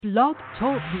Blog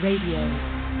Talk Radio.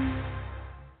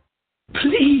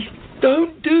 Please,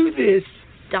 don't do this.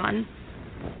 Done.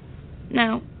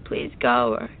 Now, please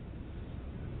go or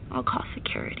I'll call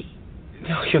security.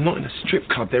 No, you're not in a strip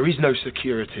club. There is no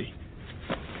security.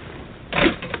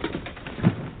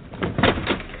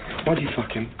 Why do you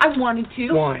fuck him? I wanted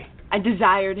to. Why? I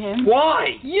desired him.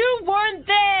 Why? You weren't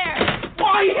there.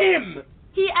 Why him?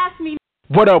 He asked me.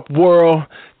 What up, world?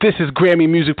 This is Grammy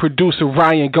music producer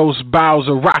Ryan Ghost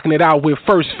Bowser rocking it out with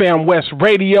First Fam West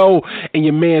Radio and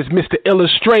your man's Mr.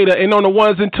 Illustrator. And on the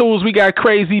ones and twos, we got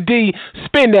Crazy D.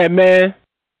 Spin that, man.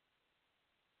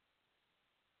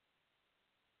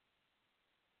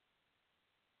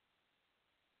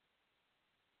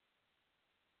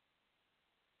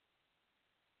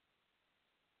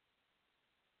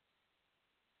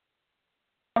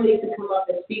 To come up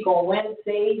and speak on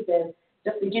Wednesdays and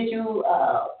just to get you,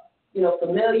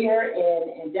 familiar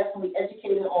and definitely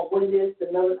educated on what it is the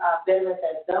veterans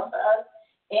has done for us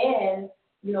and,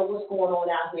 what's going on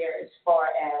out here as far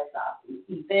as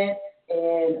events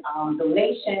and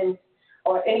donations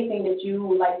or anything that you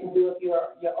would like to do with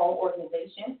your own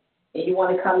organization and you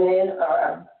want to come in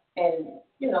and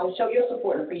show your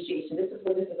support and appreciation. This is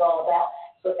what this is all about.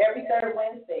 So every third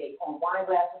Wednesday on Wine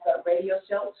Glasses Up Radio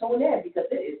Show, tune in because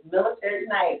it is military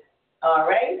night. All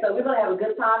right? So we're going to have a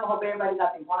good time. I hope everybody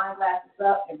got their wine glasses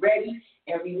up and ready.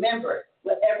 And remember,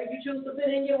 whatever you choose to put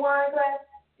in your wine glass,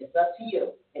 it's up to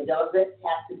you. It doesn't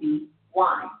have to be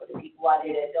wine for the people out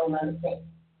there that don't understand.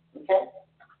 Okay?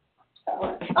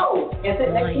 Oh, and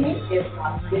sitting next to me is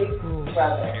my big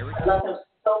brother. I love him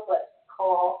so much.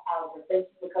 Carl Albert. Thank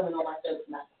you for coming on my show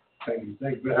tonight. Thank you.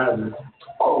 Thanks for having me.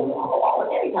 Oh,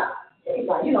 anytime.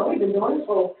 Anytime. We've been doing this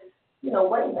for,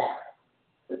 way back.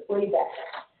 Just way back.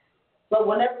 So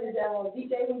whenever you're down on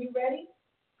DJ, when you're ready,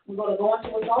 we're going to go into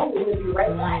a song and we'll be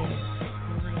right back.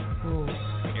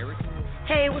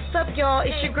 Hey, what's up, y'all?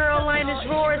 It's your girl, Lioness,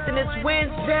 and it's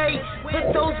Wednesday.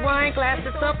 Put those wine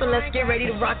glasses up and let's get ready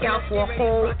to rock out for a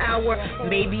whole hour,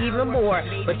 maybe even more.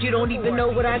 But you don't even know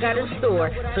what I got in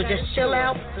store. So just chill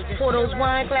out, pour those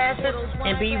wine glasses,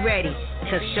 and be ready,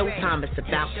 because showtime is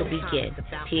about to begin.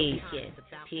 Peace.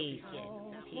 Peace.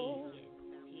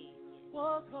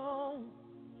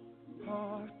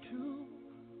 Hard to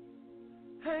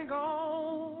hang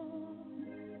on,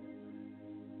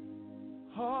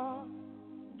 hard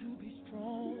to be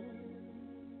strong,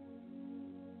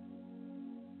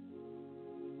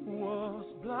 was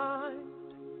blind,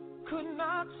 could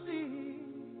not see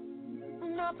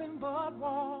nothing but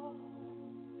wall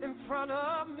in front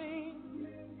of me,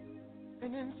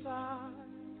 and inside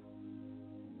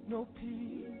no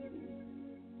peace,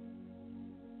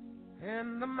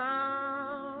 and the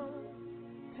mountain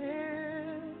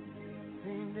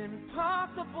seemed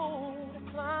impossible to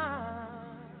climb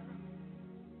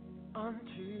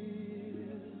until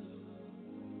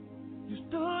you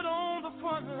stood on the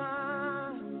front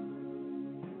line.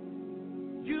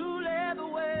 You led the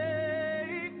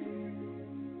way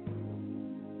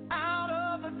out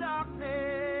of the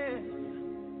darkness.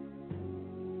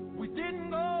 We didn't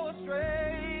go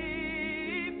astray.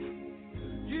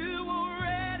 You were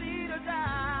ready to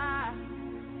die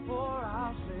for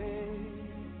our sake,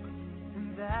 and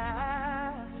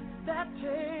that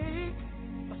take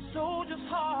a soldier's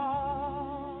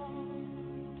heart.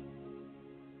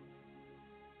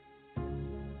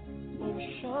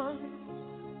 Ocean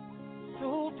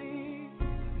so deep,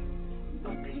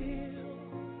 uphill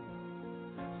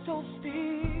so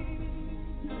steep,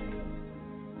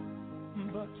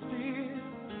 but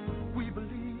still we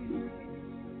believe.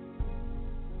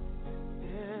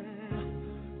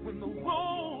 And when the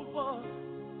road was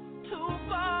too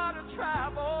far to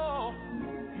travel,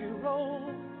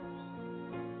 heroes,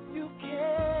 you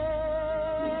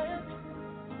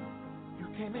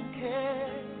came and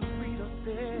carried us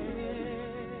there.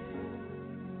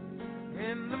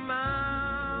 And the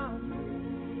mountain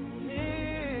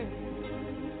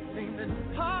seemed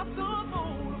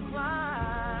impossible to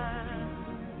climb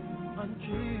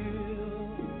until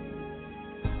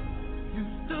you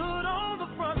stood on the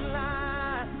front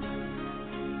line.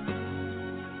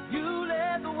 You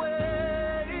led the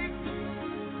way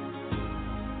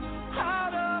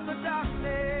out of the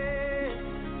darkness.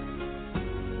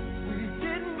 We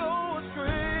didn't go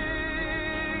astray.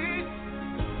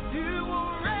 You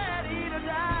were ready to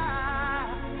die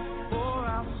for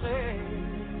our sake,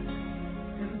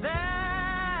 and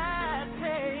that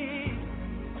takes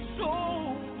a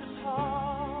soldier's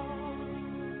heart.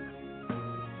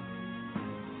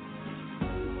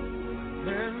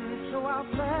 And so our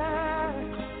flag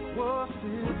was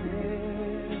still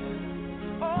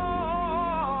there,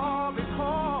 all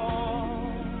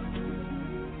because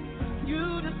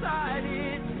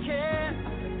decided to care.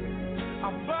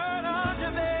 I burned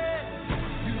under bed.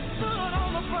 You stood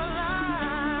on the front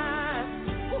line.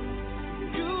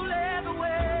 You led the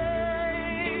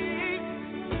way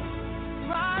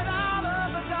right out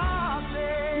of the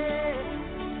darkness.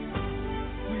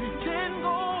 We didn't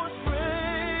go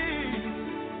astray.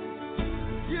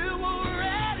 You were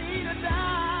ready to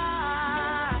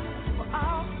die for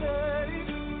our sake,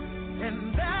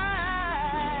 and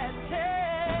that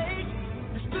take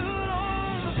you stood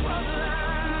on the front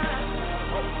line.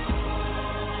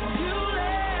 You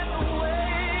led the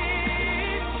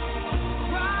way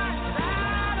right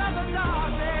out of the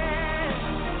darkness.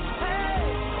 Hey,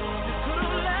 you could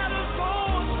have let us go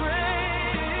astray.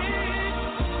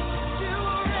 You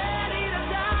were ready to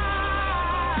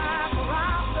die for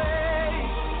our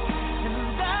sake, and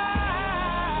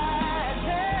that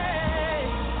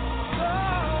takes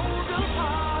soldier's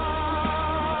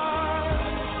heart.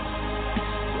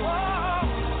 Whoa,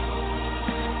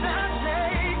 that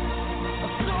takes a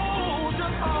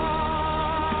soldier's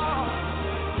heart.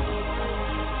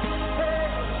 Hey,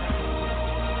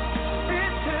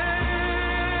 it takes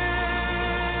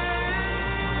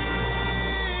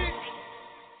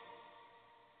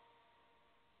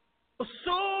a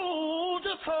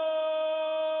soldier's heart.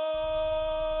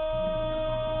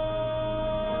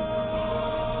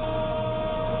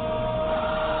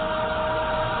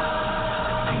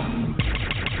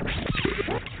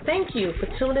 Thank you for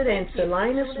tuning in to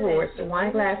Lioness Roars, the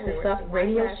Wine Glasses Up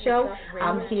radio show.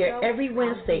 I'm here every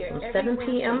Wednesday from 7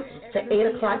 p.m. to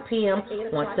 8 o'clock p.m.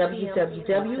 on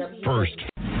www. First,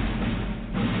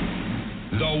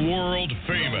 the world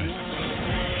famous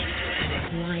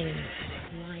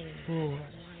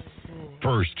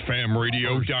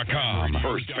FirstFamRadio.com.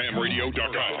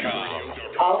 FirstFamRadio.com.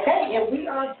 Okay, and we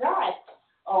are back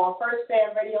on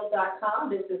FirstFamRadio.com.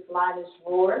 This is Lioness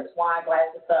Roars, Wine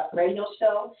Glasses Up radio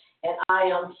show, and I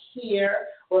am here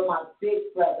with my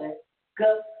big brother,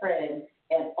 good friend,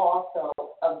 and also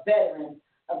a veteran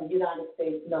of the United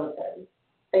States military.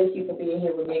 Thank you for being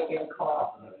here with me again,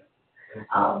 Carl.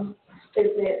 I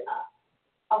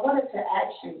wanted to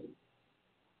ask you,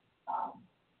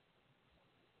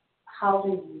 how do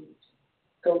you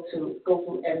go through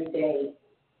every day?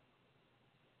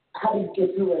 How do you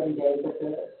get through every day with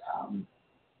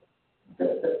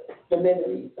the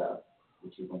memories of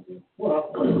what you went through? Well,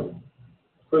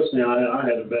 personally, I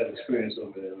had a bad experience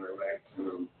over there in Iraq.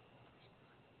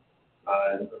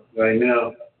 Right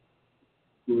now,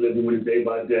 we're living with it day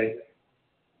by day.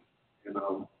 And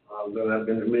I've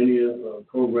been to many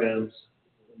programs,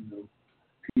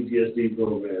 PTSD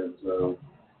programs,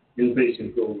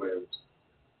 inpatient programs,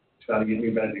 try to get me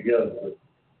back together. But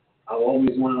I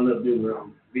always wound up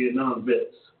doing Vietnam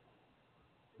vets.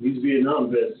 These Vietnam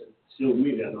vets showed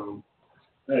me that,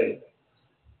 hey,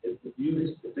 if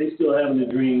they still having the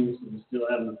dreams and still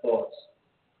having the thoughts,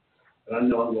 and I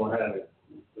know I'm going to have it.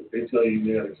 If they tell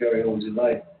you got to carry on with your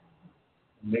life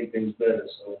and make things better.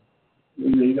 So,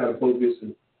 you got to focus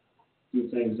and do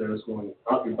things that is going to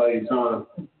occupy your time,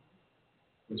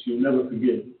 but you never forget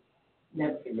it.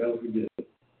 Never forget it.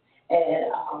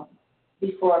 And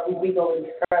before we go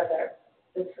any further,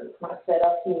 this is my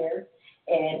setup here.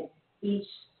 And each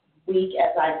week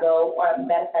as I go, or as a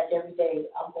matter of fact, every day,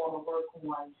 I'm going to work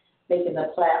on making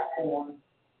the platform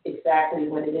exactly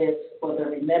what it is for the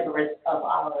remembrance of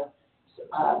our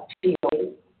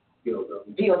POWs.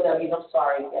 I'm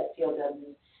sorry, yes,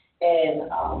 POWs. And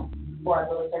for our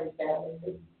military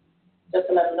families, just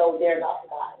to let them know they're not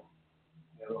forgotten.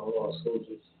 And our lost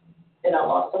soldiers. And our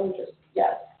lost soldiers,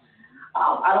 yes.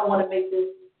 I don't want to make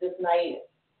this night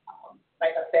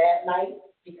like a sad night,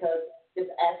 because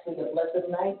it's actually a blessed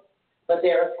night. But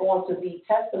there are going to be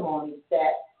testimonies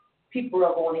that people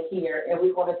are going to hear, and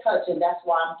we're going to touch, and that's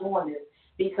why I'm doing this,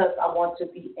 because I want us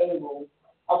to be able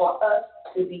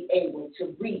to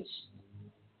reach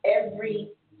every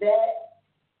vet,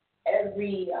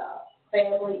 every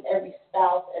family, every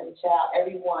spouse, every child,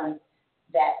 everyone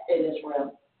that in this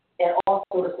room, and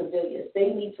also the civilians. They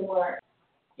need to learn,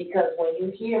 because when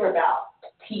you hear about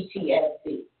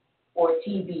PTSD or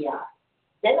TBI,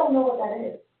 they don't know what that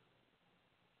is.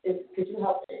 Could you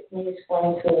help me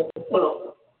explain to?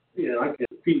 Well, yeah, I can.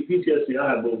 PTSD, I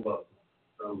have both of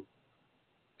them.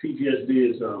 PTSD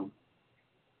is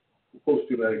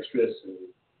post-traumatic stress.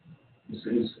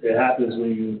 It happens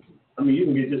when you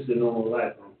can get this in normal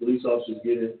life. Police officers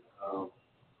get it.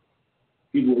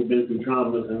 People who've been through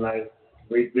traumas in life,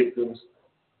 rape victims.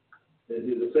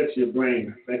 It affects your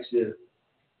brain, affects your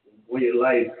way of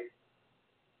life.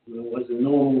 What's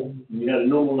normal? You had a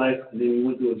normal life, and then you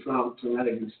went through a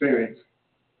traumatic experience.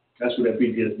 That's where that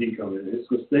PTSD comes in. It's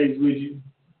going to stay with you.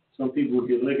 some people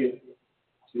get licked.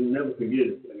 So you never forget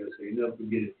it. Like I say, you never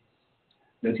forget it.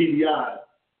 Now, TBI,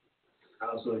 I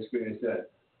also experienced that.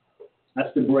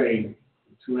 That's the brain,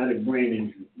 traumatic brain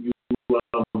injury. You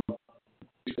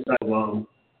type of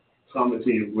trauma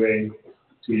to your brain,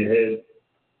 to your head,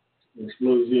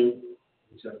 explosion.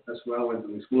 That's where I went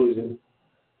to, explosion.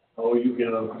 Or you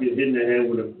can get hit in the head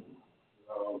with a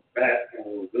bat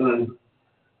or a gun.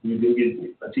 You can get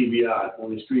a TBI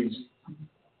on the streets.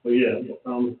 But yeah,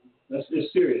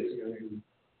 it's serious.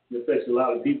 It affects a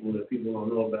lot of people that people don't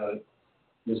know about it.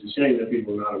 It's a shame that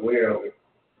people are not aware of it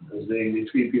because they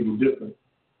treat people different.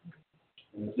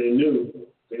 And if they knew,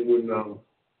 they wouldn't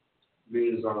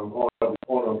be as hard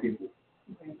on people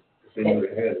if they knew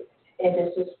they had it. And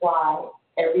this is why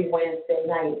every Wednesday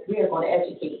night we are going to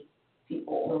educate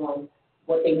people on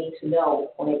what they need to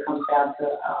know when it comes down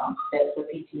to that's for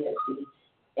PTSD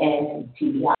and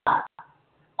TBI.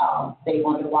 They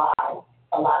wonder why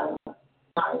a lot of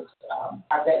times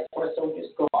our vets or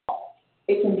soldiers go off.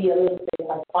 It can be a little bit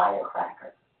like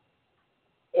firecracker,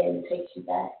 and it takes you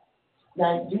back.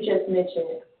 Now, you just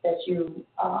mentioned that you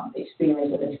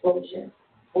experienced an explosion.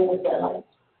 What was that like?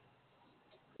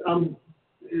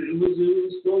 It was an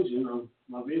explosion.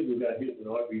 My vehicle got hit with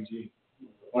an RPG.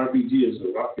 RPG is a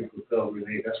rocket propelled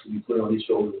grenade. That's when you put it on your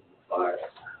shoulder and fire.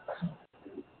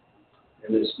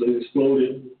 And it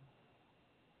exploded.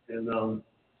 And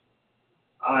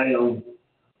I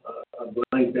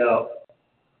blanked out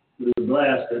with a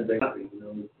blast that they got me.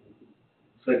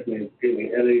 Affected me, gave me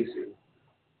headaches, and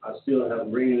I still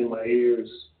have ringing in my ears.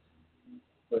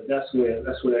 But that's where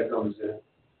that comes in,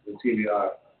 the TBI.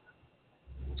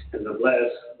 And the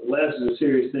blast is a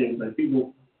serious thing. Like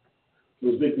people,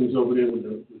 those victims over there with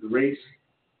the race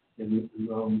in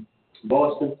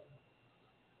Boston,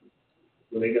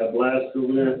 when they got blasted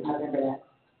over there. I remember that.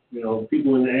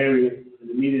 People in the area, in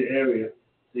the immediate area,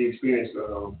 they experienced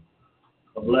a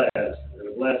blast, and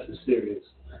a blast is serious.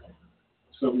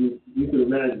 Something you can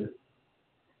imagine.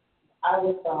 I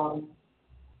was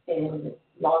in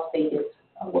Las Vegas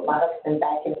with my husband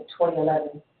back in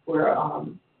 2011, where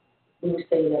we were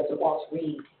staying at the Walter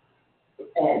Reed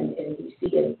and in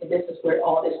D.C., and this is where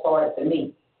all this started for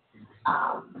me.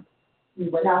 We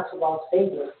went out to Las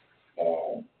Vegas,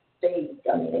 and they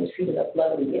treated us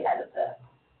lovely. We had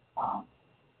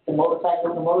the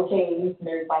motorcycles, the motorcades, and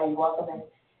everybody welcoming.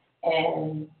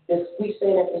 And we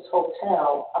stayed at this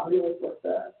hotel. I believe it was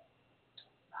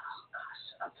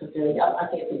I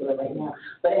can't think of it right now,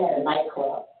 but it had a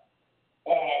nightclub,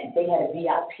 and they had a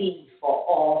VIP for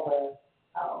all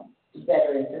the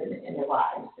veterans and their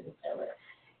wives and whatever.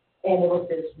 And there was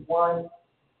this one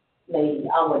lady,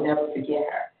 I will never forget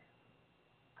her.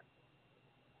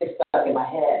 It stuck in my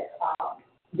head.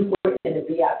 We were in the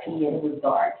VIP, and it was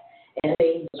dark, and the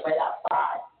lady was right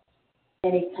outside.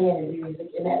 And they playing the music,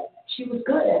 and she was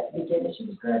good at the beginning. She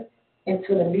was good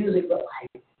until the music was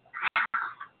like,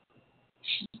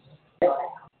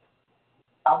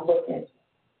 I'm looking.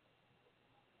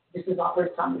 This is my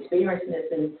first time experiencing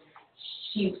this, and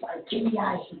she was like, "Get me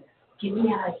out of here! Get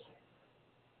me out of here!"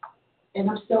 And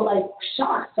I'm still like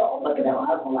shocked. So I'm looking at my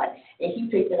husband like, and he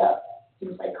picked it up. He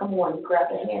was like, "Come on!" He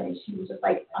grabbed her hand, and she was just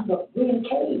like, "I'm going to be in the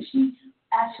cave." She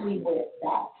actually went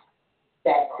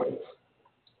that quick.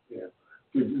 Yeah.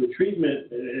 The treatment,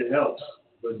 it helps,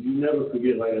 but you never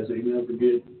forget, like I said, you never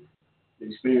forget the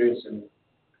experience and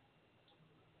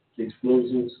the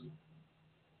explosions.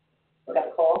 We got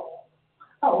a call?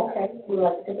 Oh, okay. Would you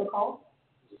like to take a call?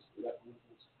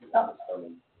 Oh.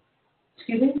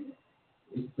 Excuse me?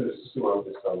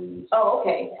 Oh,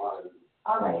 okay.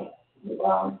 All right.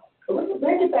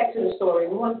 Let's get back to the story.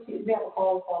 We want to see if we have a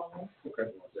call. Okay.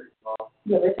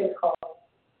 Yeah, let's take a call.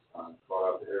 Call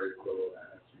out the area code and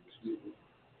ask you to speak.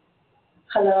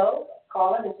 Hello,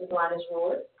 caller. This is Lioness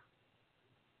Roar.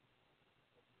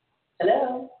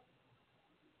 Hello.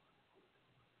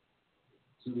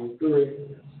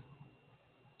 213.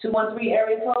 213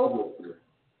 area code.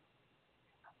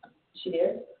 She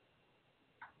there?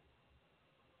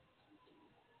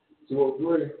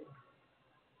 203.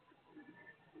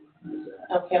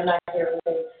 Okay, I'm not hearing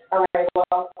anything. All right,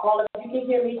 well, caller, if you can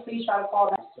hear me, please try to call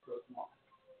back.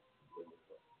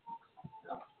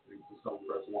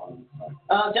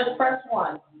 Just press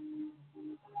 1.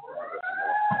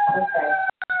 Okay.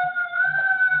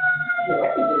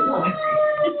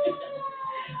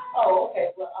 Oh, okay.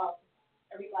 Well,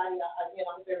 everybody, again, I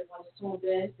hope everyone's tuned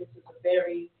in. This is a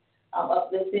very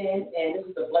uplifting, and this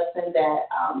is a blessing that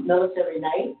Military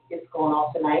Night is going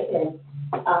off tonight. And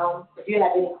if you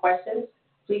have any questions,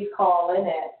 please call in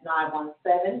at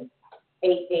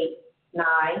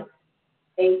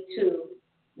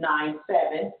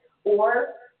 917-889-8297,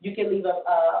 or you can leave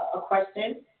a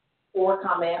question or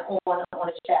comment on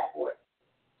the chat board.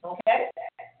 Okay?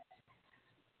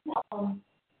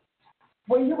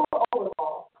 When you were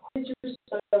overall, did you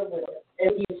serve with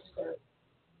and you served?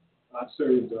 I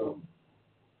served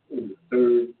in the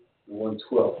 3rd and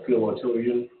 112th Field Artillery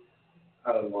Unit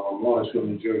out of Lawrenceville,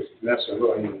 New Jersey. That's a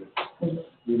raw unit.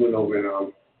 We went over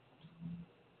in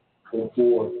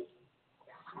 04,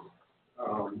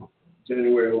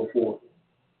 January 04.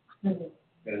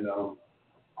 And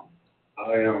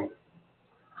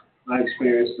I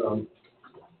experienced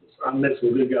I met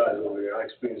some good guys over there. I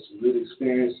experienced some good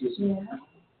experiences.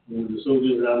 The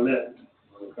soldiers that I met,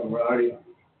 camaraderie,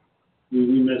 we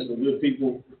met some good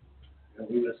people, and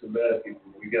we met some bad people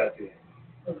when we got there.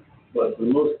 But for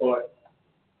the most part,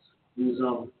 it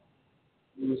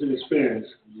was an experience.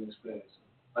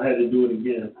 I had to do it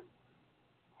again.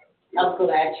 I was going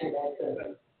to ask you that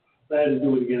too. I had to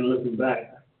do it again looking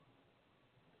back.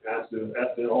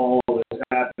 After all that's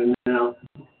happened now,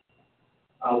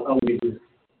 I would be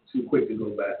too quick to go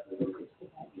back.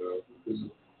 Because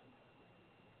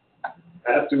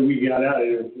after we got out of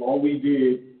here, all we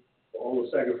did, all the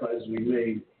sacrifices we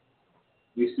made,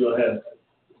 we still had,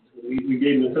 we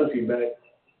gave the country back,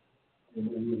 and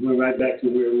we went right back to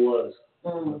where it was.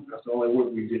 That's all the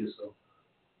work we did, so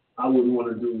I wouldn't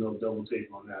want to do no double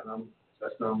take on that.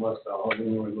 That's not my style. I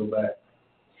wouldn't want to go back.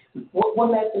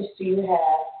 What message do you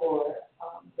have for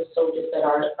the soldiers that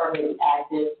are maybe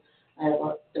active, and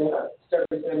the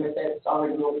service members that's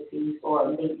already overseas, or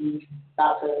maybe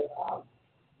about to,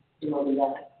 do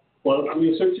that? Well, I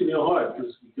mean, searching your heart,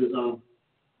 because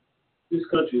this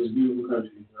country is a beautiful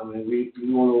country. I mean, we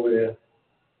going over there.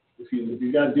 If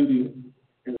you got duty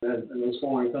in those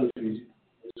foreign countries,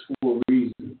 it's for a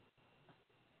reason.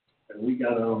 And we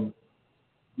got to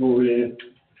go over there.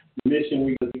 The mission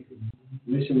we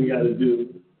got to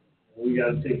do, and we got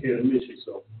to take care of the mission.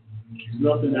 So it's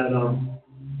nothing that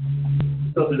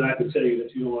I can tell you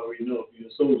that you don't already know. If you're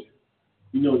a soldier,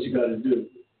 you know what you got to do.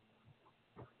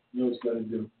 You know what you got to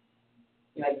do.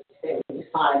 Like you said, you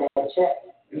sign that check,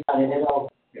 you sign it over.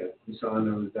 Yeah, you sign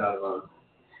on the dotted line.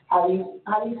 How do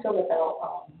you feel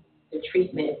about the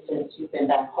treatment since you've been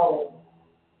back home?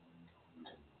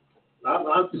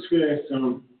 I've experienced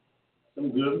some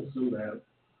good, some bad,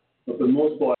 but for the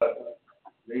most part,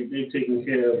 they've taken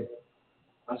care of.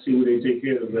 I see where they take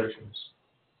care of the veterans.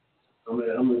 I'm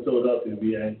in Philadelphia,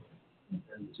 VA,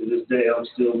 and to this day, I'm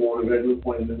still going to regular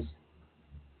appointments.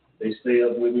 They stay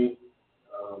up with me.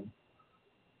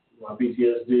 My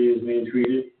PTSD is being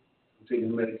treated. I'm taking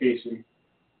the medication.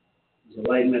 It's a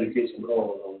light medication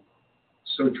called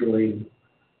sertraline.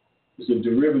 It's a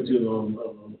derivative of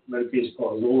a medication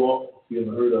called Zoloft, if you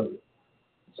ever heard of it.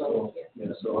 So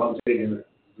I'm taking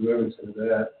a derivative of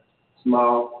that.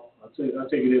 Smile. I take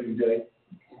it every day.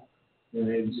 And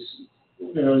it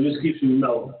just keeps me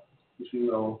mellow.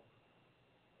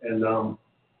 And I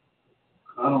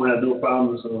don't have no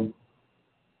problems.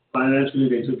 Financially,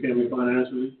 they took care of me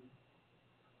financially.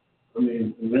 I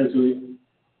mean, mentally,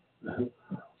 like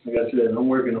I said, I'm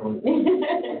working on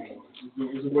it.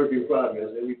 It's a work in progress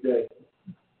every day.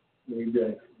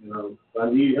 If I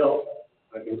need help,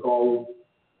 I can call them.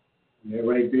 And they're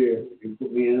right there. They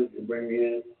put me in. They bring me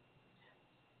in.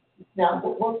 Now,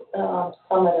 what's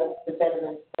some of the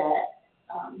veterans that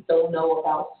don't know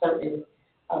about certain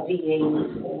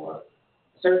VAs or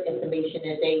certain information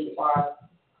that they are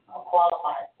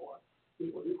qualified for?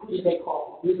 Who should they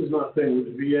call? This is my thing with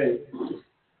the VA.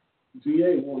 The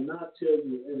VA will not tell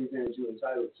you everything that you're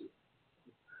entitled to.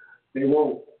 They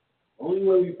won't. Only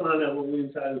way we find out what we're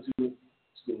entitled to is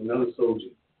to another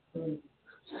soldier.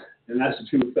 And that's the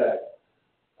true fact.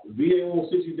 The VA won't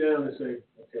sit you down and say,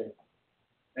 okay,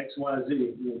 X, Y, Z,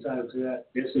 you're entitled to that.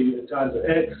 They say you're entitled to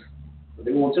X, but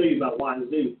they won't tell you about Y and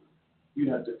Z. You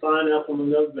have to find out from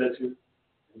another veteran,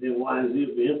 and then Y and Z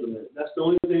will be implemented. That's the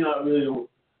only thing I really don't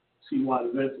see why the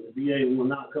VA will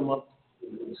not come up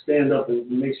and stand up and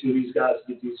make sure these guys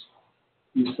get these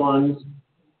funds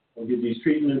or get these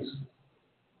treatments,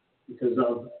 because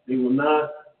they will not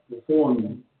inform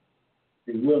you.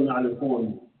 They will not inform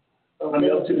you. So I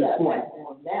mean, up to this point.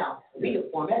 Now, we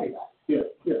inform everybody. Yeah.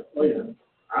 Oh, yeah.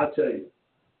 I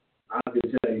can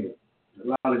tell you. A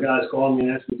lot of guys call me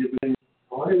and ask me different things.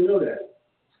 Oh, I didn't know that.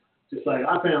 Just like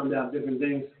I found out different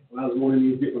things when I was going in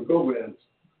these different programs.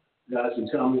 Guys would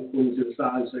tell me, pull me to the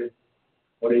side and say,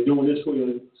 are they doing this for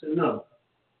you? I said, no.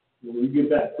 When you get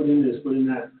back, put in this, put in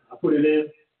that. I put it in,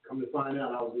 come to find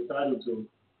out I was entitled to it.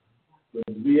 But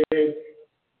the VA,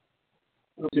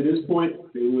 up to this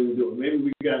point, they wouldn't do it. Maybe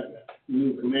we got a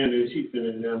new commander-in-chief in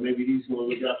it now. Maybe he's going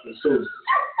to look out for the soldiers.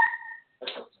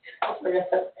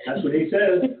 That's what he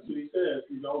says. That's what he says.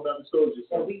 He's all about the soldiers.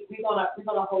 So we're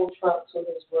gonna hold Trump to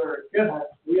his word. Yeah,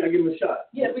 we gotta give him a shot.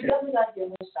 Yeah, we definitely gotta give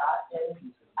him a shot,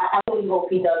 and I really hope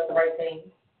he does the right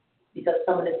thing, because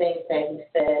some of the things that he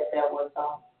said that was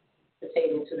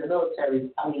pertaining to the military.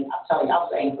 I mean, I'm telling you, I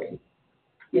was angry.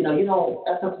 You know,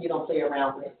 that's something you don't play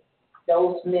around with.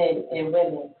 Those men and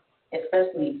women,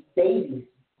 especially babies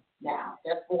now,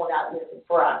 that's going out there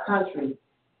for our country.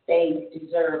 Y'all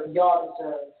deserve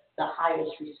the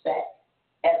highest respect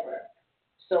ever.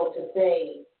 So to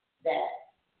say that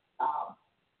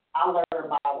I learned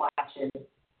by watching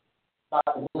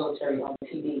about the military on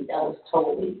TV, that was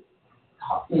totally,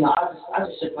 I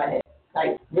just shook my head.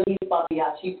 Like, really, he's about to be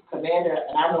our chief commander,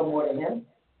 and I know more than him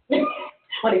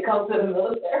when it comes to the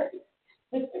military.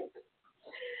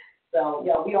 So,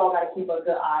 yeah, we all got to keep a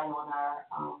good eye on our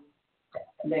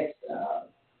next,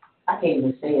 I can't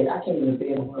even say it. I can't even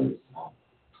say the words.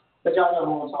 But y'all know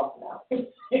who I'm talking about.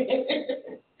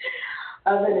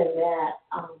 Other than that,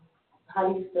 how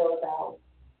do you feel about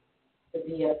the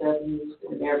VFWs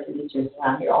and American Legions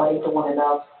around here? Are they doing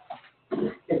enough?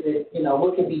 Is it,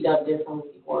 what can be done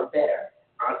differently or better?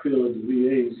 I feel that the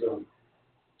VAs,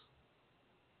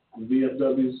 the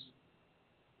VFWs,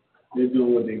 they're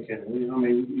doing what they can. I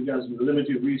mean, you got some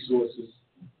limited resources.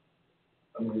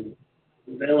 I mean,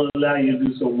 they don't allow you to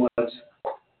do so much.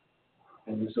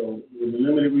 And so with the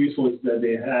limited resources that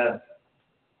they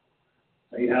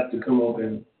have to come up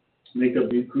and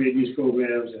create these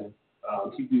programs and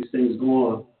keep these things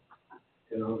going.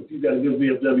 If you got a good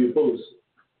VFW post,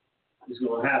 it's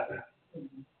going to happen.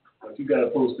 If you got a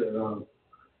post that a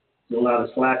lot of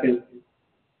slacking,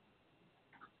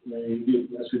 then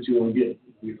that's what you want to get.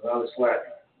 You get a lot of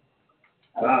slacking.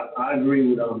 I agree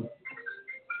with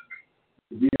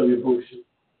the VFW post,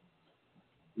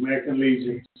 American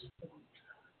Legion.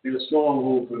 They're a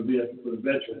stronghold for the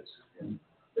veterans. And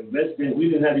the veterans, we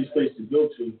didn't have these places to go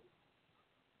to.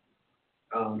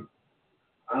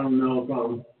 I don't know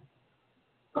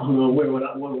what would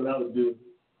I do.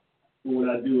 What would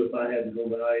I do if I had to go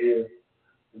by here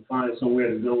and find somewhere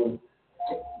to go and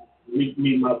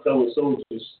meet my fellow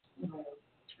soldiers?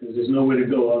 Because there's nowhere to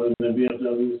go other than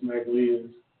VFWs, American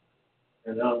Legions.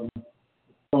 And I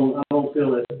don't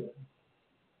feel that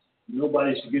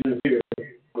nobody should get interfered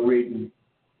on rating.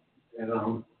 And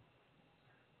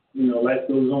life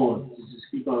goes on. Just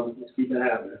keep it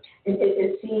happening.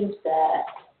 It seems that,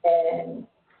 and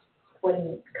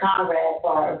when comrades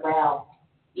are around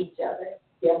each other,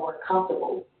 they're more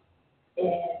comfortable.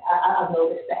 And I've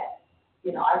noticed that.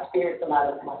 I experienced a lot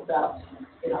of it myself.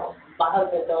 My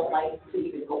husband don't like to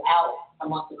even go out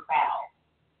amongst the crowd,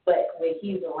 but when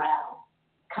he's around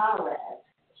comrades,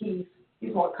 he's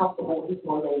more comfortable. He's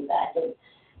more laid back. And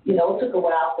it took a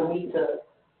while for me to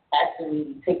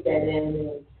actually take that in,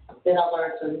 and then I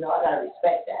learned to, I gotta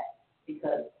respect that,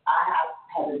 because I have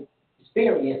had an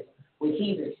experience what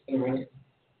he's experienced,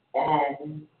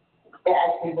 and it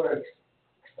actually works.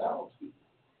 So,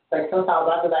 like, sometimes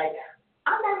I'll be like,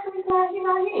 I'm actually glad you're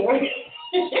not here.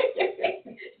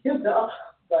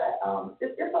 But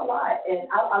it's a lot, and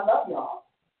I love y'all.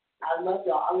 I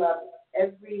love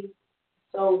every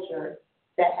soldier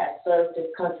that has served this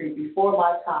country before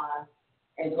my time,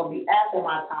 and it's going to be after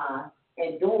my time,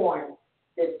 and during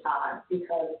this time,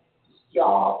 because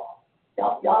y'all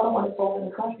don't want to hold in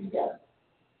the country together.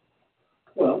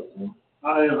 Well,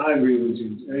 I agree with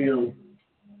you.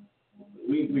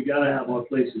 We got to have our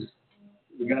places.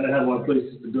 We got to have our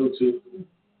places to go to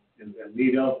and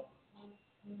meet up.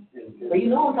 But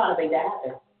I'm trying to make that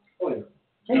happen. Oh, yeah.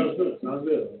 Sounds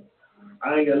good. I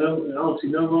don't see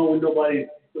nothing wrong with nobody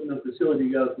putting a facility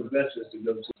together for veterans to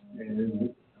go to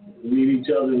and meet each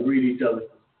other and greet each other.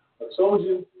 A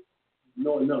soldier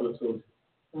know another soldier.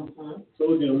 Mm-hmm.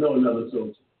 Soldier know another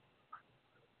soldier.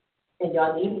 And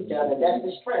y'all need each other. That's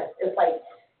the strength. It's like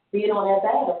being on that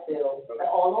battlefield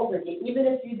all over again. Even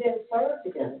if you didn't serve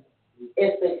together,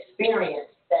 it's the experience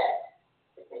that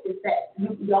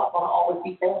y'all gonna always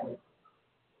be family.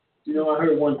 I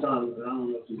heard one time, and I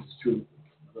don't know if this is true.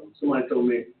 Somebody told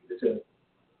me, they said,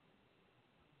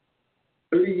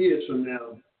 30 years from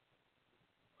now,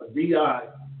 a DI,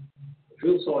 a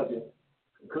drill sergeant,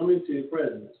 can come into your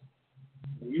presence,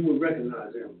 and you would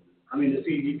recognize him. I mean, if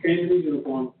he came in his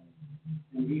uniform,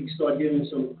 and he start giving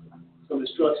some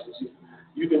instructions,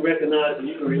 you can recognize and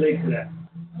you can relate to that.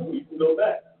 You can go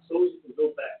back. Soldiers can go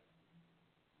back.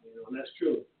 And that's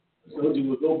true. Soldiers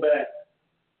will go back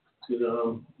to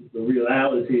the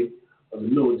reality of the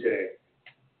military.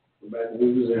 Go back to who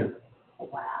was in.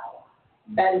 Wow.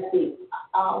 That is deep.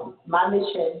 My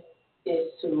mission is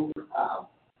to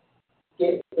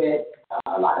get with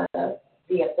a lot of the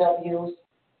VFW used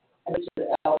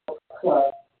the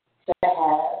Club to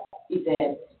have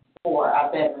events for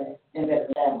our veterans and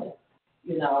veteran families.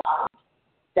 You know,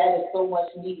 that is so much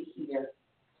needed here.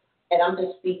 And I'm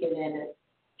just speaking in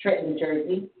Trenton, New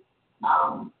Jersey,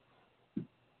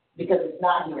 because it's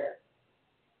not here.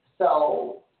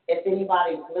 So if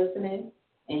anybody's listening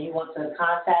and you want to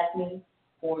contact me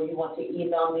or you want to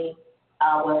email me,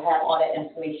 I will have all that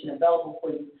information available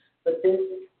for you. But this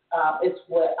is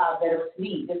what our veterans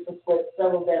need. This is what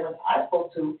several veterans I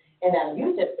spoke to, and now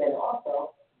you just said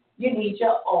also, you need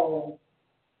your own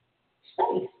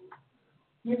space.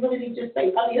 You really need your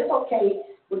space. I mean, it's okay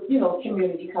with, you know,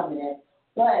 community coming in,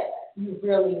 but you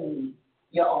really need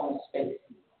your own space.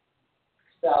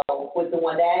 So we're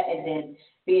doing that, and then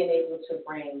being able to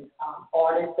bring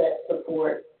artists that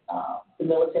support the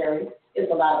military. There's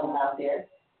a lot of them out there.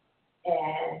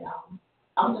 And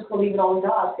I'm just going to leave it on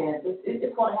God's hands.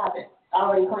 It's going to happen. I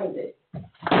already claimed it.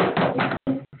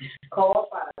 Call us.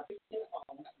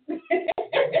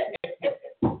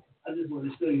 I just want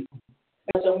to say,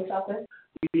 Show me something.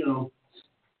 You know,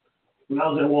 when I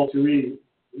was at Walter Reed,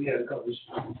 we had a couple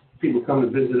of people come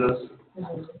and visit us.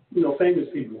 Mm-hmm. You know, famous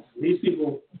people. These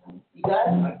people, you got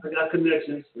it? I got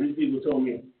connections. These people told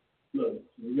me, look,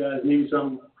 you guys need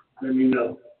something, let me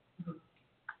know.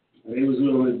 And they was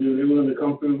willing to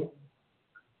come through.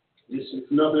 Just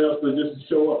if nothing else but just to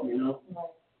show up, you know.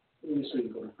 Let me show you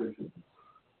a picture.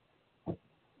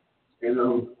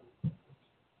 And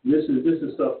this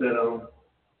is stuff that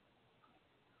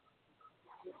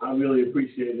I really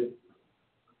appreciated,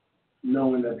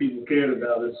 knowing that people cared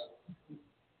about us.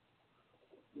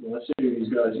 When I show you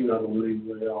these guys, you're not gonna believe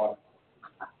where they are.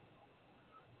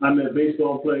 I met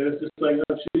baseball players just like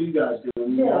I'm sure you guys do.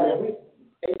 Yeah,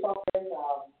 baseball players,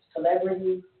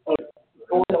 celebrities.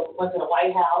 Went to the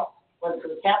White House, went to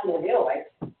the Capitol Hill like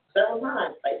several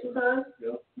times, like 2 times.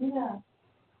 Yeah.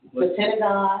 The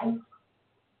Pentagon.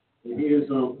 And here's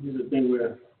the thing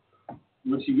where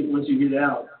once you get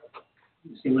out,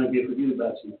 it seems like they forget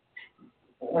about you.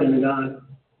 Pentagon,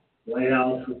 White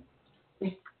House.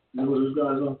 You know what those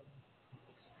guys are?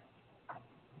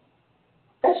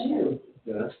 That's you.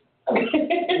 Yeah.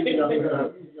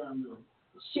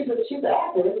 She's an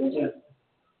actor, isn't she?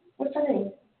 What's her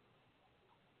name?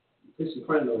 The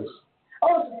Sopranos.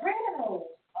 Oh, Sopranos.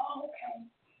 Oh, okay.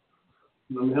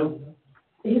 Remember him?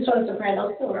 He's from the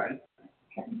Sopranos too, right?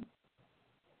 Okay.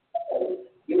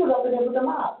 You was over there with the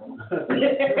mob.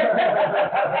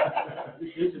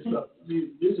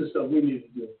 This is stuff we need to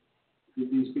do. Get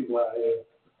these people out here.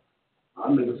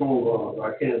 I'm in the phone call if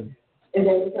I can. And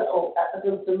then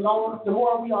the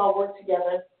more we all work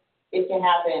together, it can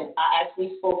happen. I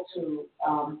actually spoke to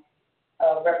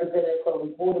a representative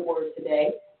from Border Board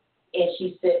today, and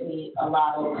she sent me a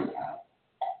lot of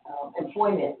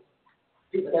employment.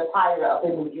 People that's higher up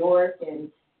in New York and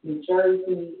New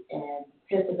Jersey and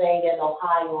Pennsylvania and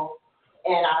Ohio.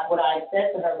 And what I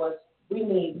said to her was, we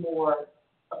need more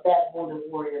of that Border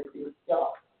Warrior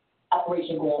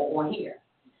operation going on here.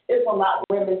 There's a lot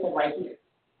we're missing right here.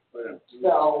 Yeah.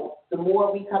 So the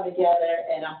more we come together,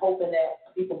 and I'm hoping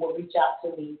that people will reach out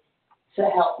to me to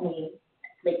help me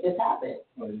make this happen.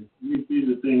 These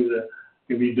are things that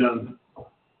can be done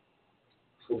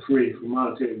for free, for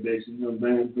monetary basis. You know,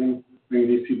 bring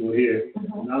these people here.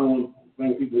 Mm-hmm. Not only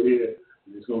bring people here,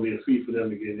 it's going to be a fee for them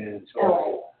to get in.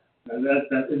 So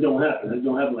that it don't happen. It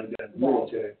don't happen like that in the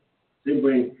military.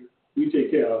 We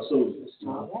take care of our soldiers. You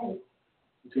know? All right.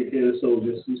 We take care of the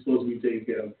soldiers. We're supposed to be taken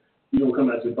care of. You don't come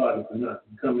out your pocket for nothing.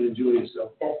 You come and enjoy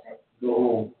yourself. Go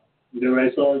home. You that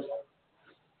right, Sarge?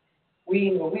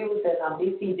 When we was at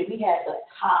DC, we had the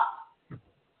top,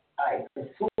 the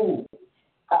food.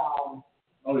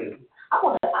 Oh yeah. I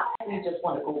actually just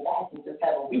want to go back and just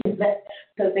have a reset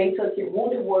because they took it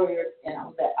Wounded Warriors and I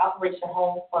was at Operation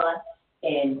Home Front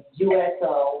and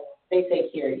USO. They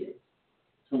take care of you.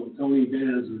 Tony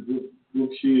Danz and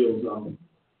Brooke Shields.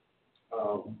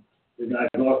 The guy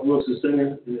Garth Brooks is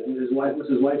singer. His wife, what's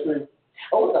his wife's name?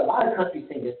 Oh, it's a lot of country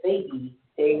singers. They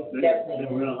definitely.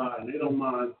 They're real high. They don't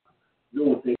mind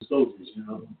doing things soldiers, you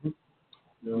know.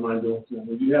 They don't mind doing things.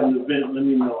 If you have an event, let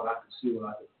me know and I can see what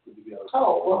I can put together.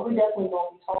 Oh, well, we definitely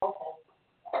going to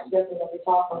be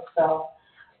talking. So,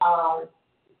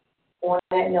 on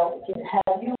that note,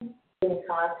 have you been in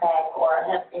contact or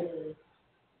have any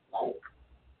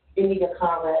of your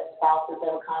comrades, spouses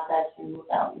ever contact you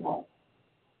about,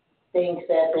 things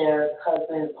that their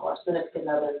cousins or significant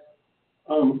others?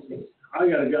 I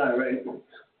got a guy, right?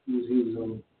 He's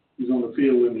on the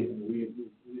field with me.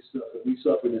 We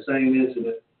suffered the same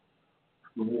incident,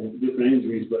 different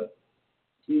injuries, but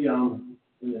he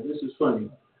this is funny.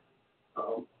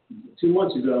 2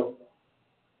 months ago,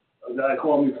 a guy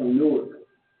called me from Newark,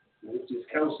 which is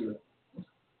counselor,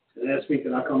 and asked me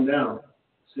can I come down,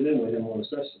 sit in with him on a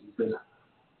session, because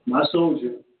my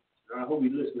soldier, I hope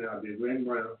he's listening out there, Greg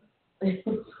Brown. Hey,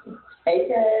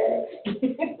 Greg.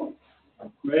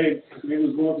 Greg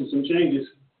was going through some changes.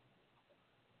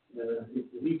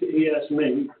 He asked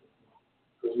me,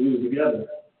 because we were together,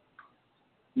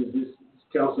 this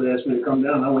counselor asked me to come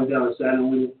down. I went down and sat in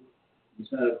with him.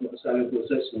 Sat in for a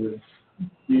session with him.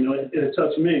 You know, it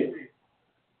touched me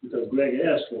because Greg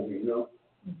asked for me, you know.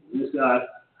 This guy,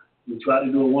 we tried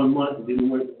to do it 1 month, it didn't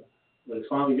work, but it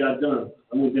finally got done.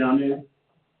 I went down there,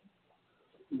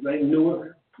 right in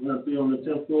Newark, went up there on the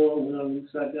 10th floor, we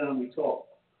sat down, we talked.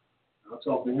 I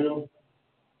talked to him,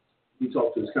 he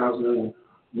talked to his counselor, and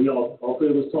we all three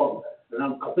of us talking. And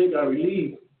I think I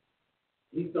relieved,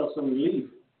 he felt some relief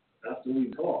after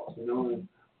we talked, you know.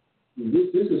 And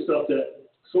this is stuff that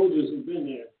soldiers who've been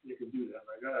there, they can do that.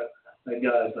 That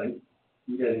guy's like,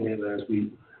 he had him here last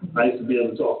week. I used to be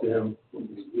able to talk to him,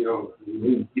 you know,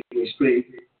 he'd get me straight.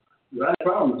 I had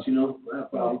problems, you know,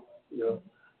 you know.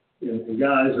 And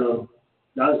guys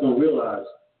don't realize,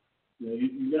 you know,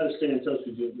 you got to stay in touch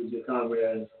with your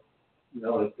comrades, you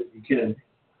know, if you can.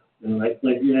 And like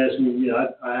you asked me, yeah,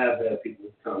 I have had people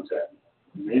contact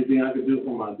me. Anything I could do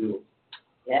for them, I do.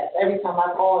 Yes, every time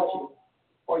I called you,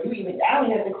 or you even, I don't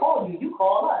even have to call you, you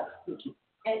call us.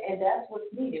 And that's what's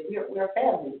needed. We're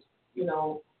families, you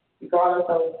know, regardless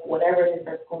of whatever it is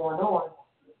that's going on.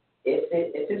 If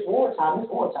it's wartime, it's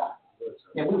wartime.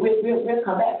 And we'll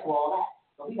come back to all that.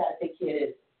 So we got to take care of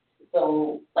this.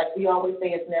 So, like we always say,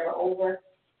 it's never over.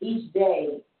 Each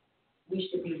day, we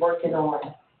should be working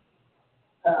on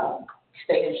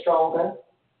staying stronger,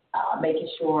 making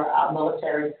sure our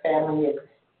military family is,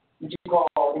 what you call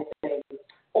it,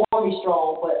 army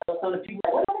strong, but some of the people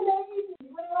like, what are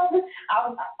they?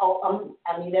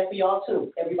 I mean that for y'all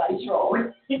too. Everybody's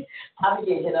strong. I be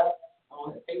getting hit up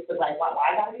on Facebook like, why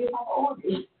I gotta be about the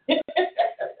army?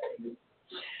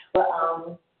 But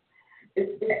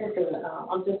it's just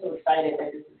I'm just so excited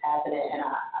that this is happening, and I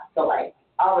feel like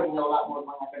I already know a lot more is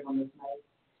going to happen on this night.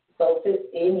 So if there's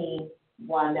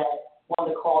anyone that want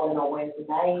to call in on Wednesday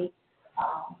night,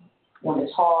 want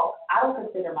to talk, I don't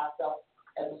consider myself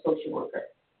as a social worker.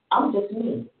 I'm just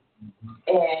me.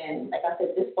 And like I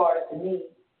said, this started to me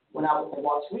when I was in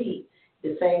Walter Reed,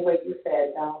 the same way you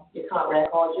said your comrade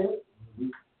called you.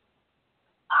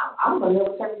 I'm a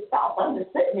military spouse. I'm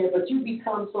just sitting here, but you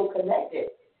become so connected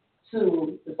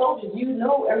to the soldiers. You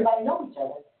know, everybody knows each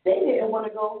other. They didn't want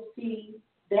to go see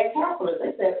their counselors.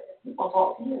 They said, we're going to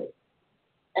talk to you.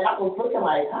 And I was looking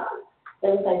like, huh? They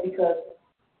was like, because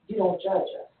you don't judge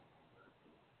us.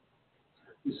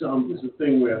 It's a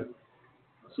thing where a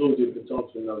soldier can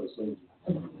talk to another soldier.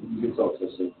 You can talk to a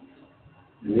soldier.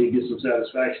 And he gets some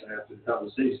satisfaction after the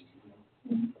conversation.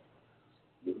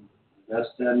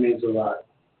 That means a lot.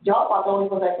 Y'all are the only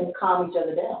ones that can calm each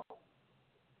other down.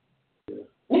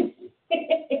 Yeah.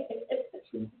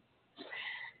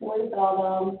 What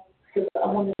about, because I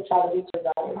wanted to try to reach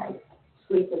about like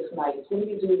sleepless nights. What do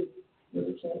you do when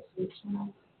you can't sleep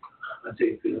tonight? I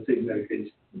take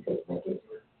medication. You take medication?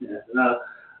 Yeah. And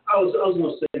I was going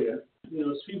to say that. You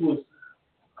know, people,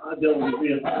 I dealt with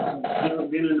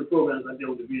being in the programs, I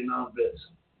dealt with the Vietnam vets.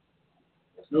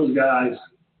 Those guys,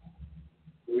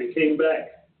 when they came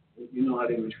back, you know how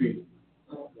they were treated,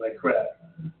 like crap.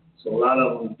 So a lot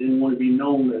of them didn't want to be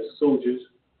known as soldiers,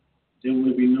 didn't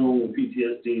want to be known with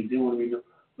PTSD, didn't want to be known.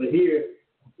 But here,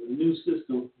 with the new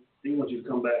system, they want you to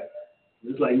come back.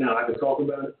 It's like now, I can talk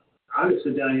about it. I can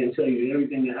sit down here and tell you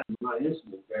everything that happened in my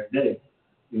incident that day.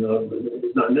 You know, but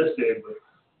it's not necessary, but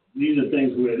these are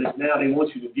things where now they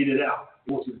want you to get it out.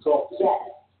 They want you to talk to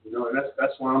someone. You know, and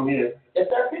that's why I'm here. It's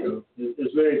therapeutic. You know,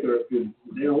 it's very therapeutic.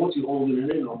 They don't want you holding it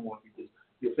in no more because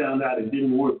they found out it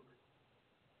didn't work.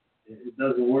 It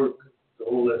doesn't work to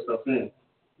hold that stuff in.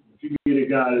 If you get a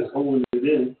guy that's holding it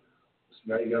in, that's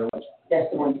the guy you gotta watch. That's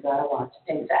the one you gotta watch.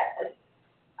 Exactly.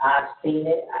 I've seen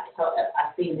it.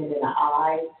 I've seen it in the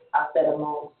eyes. I've sat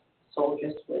amongst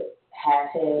soldiers with half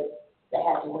heads that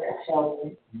had to wear a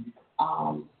helmet.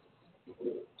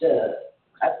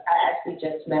 I actually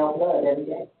just smell blood every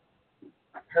day.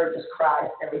 I heard this cry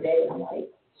every day, and I'm like,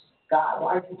 God,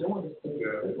 why are you doing this to me?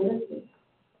 What is this?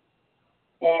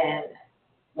 And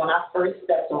when I first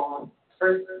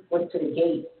went to the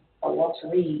gate of Walter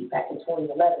Reed back in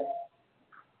 2011,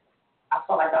 I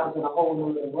felt like I was in a whole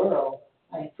new world.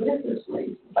 Like, what is this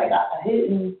place? It's like a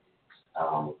hidden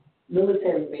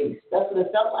military base. That's what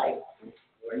it felt like.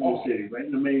 Right in the city, right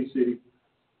in the main city.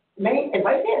 Right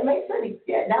there in Main City.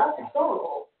 Yeah, now it's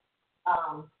historical.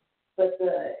 But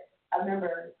I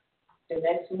remember the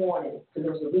next morning, because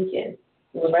it was a weekend,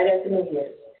 it was right after New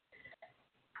Year's,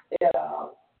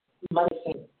 money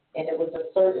came, and it was a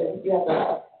certain, it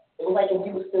was like if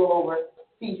you were still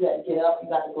overseas, you had to get up, you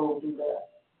got to go do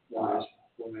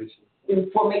the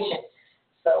formation.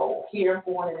 So here I'm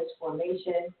going in this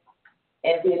formation,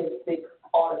 and then this big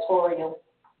auditorium,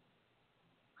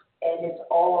 and it's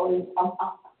all these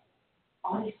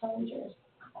soldiers.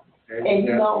 And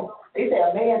you know, they say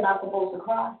a man not supposed to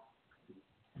cry.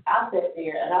 I sat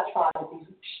there and I tried to be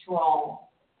strong,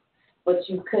 but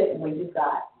you couldn't when you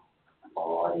got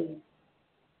all these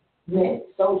men,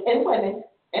 so and women,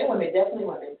 definitely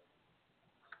women.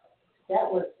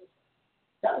 That was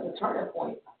a turning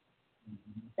point.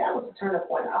 That was a turning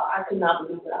point. I could not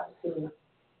believe what I was seeing,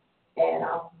 and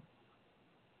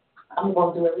I'm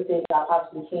going to do everything I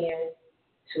possibly can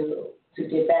to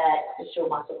get back, to show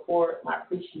my support, my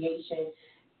appreciation,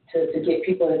 to get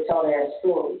people to tell their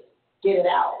stories. Get it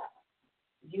out.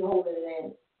 If you hold it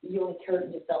in, you only kill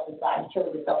yourself inside. You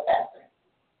kill yourself faster.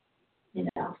 You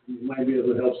know. You might be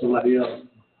able to help somebody else.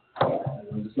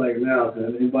 Just like now, if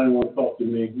anybody want to talk to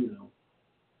me, you know,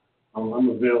 I'm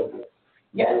available.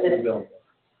 Yes, available.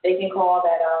 They can call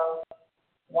that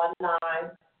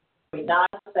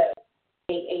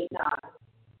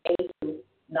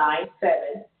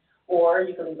 997-889-8297, or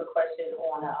you can leave a question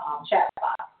on a chat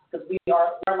box, because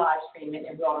we're live streaming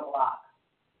and we're on a blog.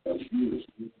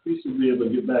 Please be able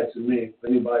to get back to me. If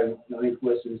anybody got any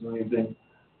questions or anything,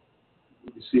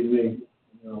 you can see me,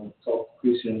 you know, talk to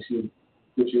Christian and she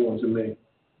put you on to me.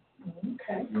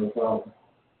 Okay. No problem.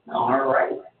 All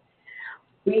right.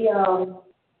 We I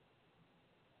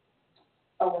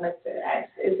wanted to ask,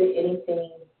 is there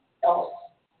anything else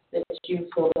that you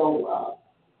feel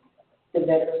the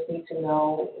veterans need to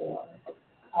know, or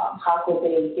how could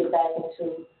they get back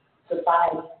into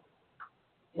society?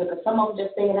 Because some of them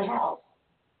just stay in the house.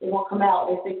 They won't come out.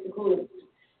 They fix the good.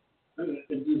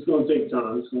 It's going to take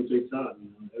time. It's going to take time. You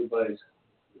know,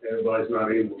 everybody's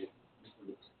not able to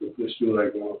push through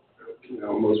like you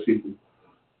know, most people.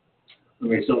 I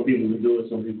mean, some people can do it,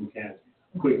 some people can't.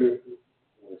 Quicker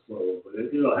or slower, but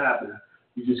it'll happen.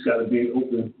 You just got to be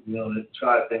open, you know, to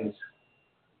try things.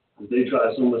 They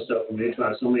try so much stuff, and they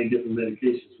try so many different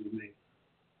medications with me,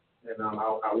 and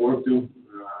I worked them.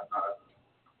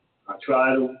 I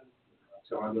tried them.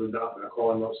 So I go to the doctor. I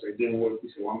call him up, say it didn't work. He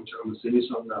said, "Well, I'm going to send you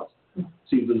something else.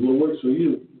 See if it's what works for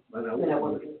you." Might not work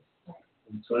for me.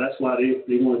 And so that's why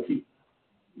they want to keep.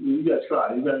 You got to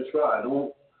try. You got to try.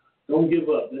 Don't give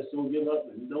up. Just don't give up,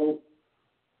 and don't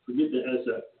forget the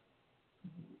SF.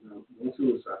 No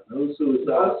suicide. No suicide.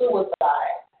 No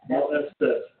suicide. No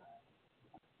SF.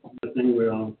 The thing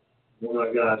where one of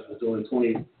our guys was doing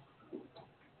 20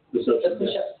 push-ups.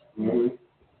 Mm-hmm.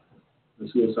 The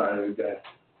suicide every day.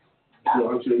 So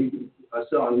I'm sure I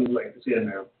saw him, he was like 10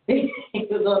 now. He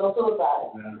was on no suicide.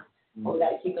 Yeah. Mm-hmm. We got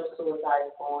to keep those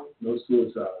suicides going. No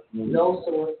suicide. No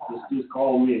suicide. Just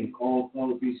call me. Call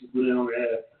the piece and put it on the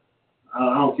ad. I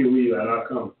don't care where you at. I'll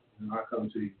come. I'll come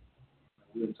to you.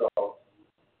 We'll talk.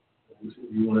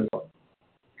 You want to talk?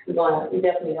 We're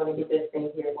definitely going to get this thing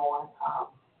here going.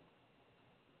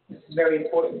 This is very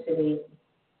important to me.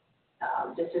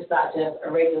 This is not just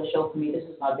a radio show for me. This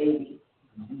is my baby.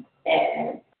 Mm-hmm.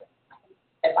 And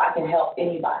if I can help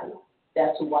anybody,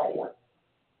 that's who I am.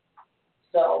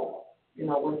 So, you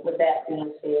know, with that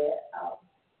being said,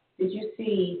 did you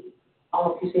see, I don't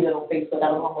know if you've seen it on Facebook, I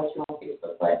don't know how much you're on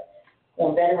Facebook, but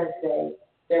on Veterans Day,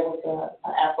 there was an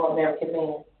Afro-American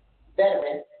man,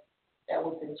 veteran, that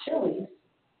was in Chili's,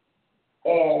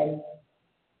 and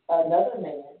another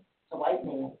man, a white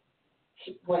man,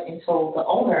 went and told the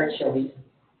owner of Chili's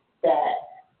that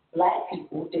black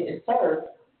people didn't serve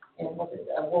in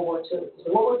World War II. Was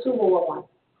it World War II or World War I?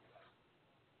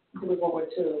 It was World War II,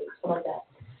 something like that.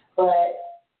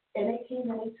 And they came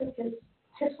and they took his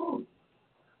food.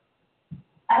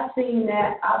 I seen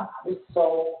that. I was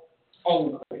so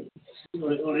angry.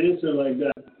 On an incident like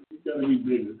that, you got to be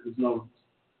bigger, because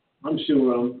I'm sure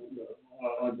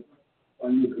our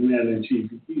new commander in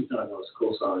chief, he's not going to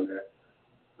co-sign that.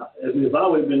 If I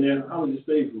would have been there, I would have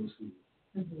stayed for his food.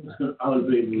 Mm-hmm. I would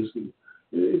have stayed for his food.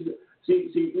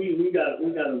 See, we got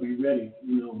to be ready.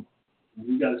 You know,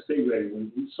 we got to stay ready.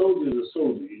 When soldiers are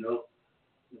soldiers, you know.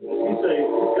 You say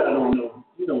this guy don't know.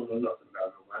 You don't know nothing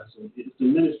about nobody. So it's the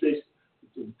administration,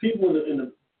 the people in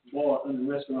the bar, in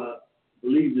the restaurant,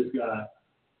 believe this guy.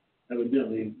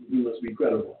 Evidently, he must be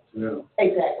credible. You know.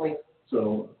 Exactly.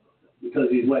 So because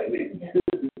he's white man.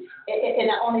 And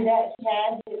not only that,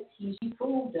 he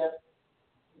proved it.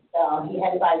 He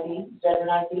had his ID, veteran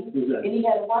ID, and he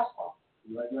had a washcloth.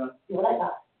 Like that? Like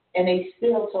that. And they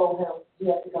still told him, you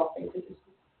have to go face to this.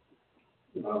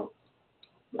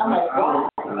 I'm like, why?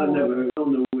 I never. I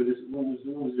don't know where this. When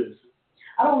was this?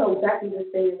 I don't know exactly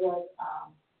what day it was,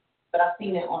 but I've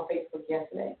seen it on Facebook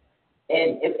yesterday,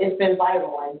 and it's been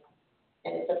viral,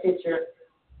 and it's a picture,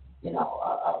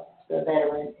 of the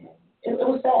veteran. And it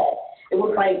was sad. It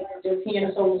was like just hearing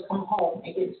the soldiers come home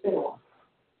and getting spit on.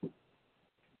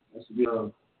 That's a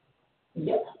good.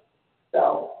 Yeah.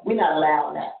 So we're not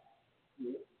allowing that.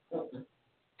 Mm-mm.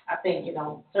 I think,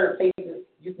 certain places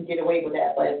you can get away with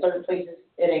that, but in certain places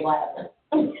it ain't gonna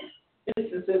happen. This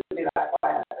is just not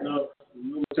gonna happen. No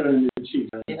turning the cheek.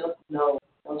 No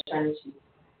turning the cheek.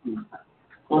 Mm-hmm.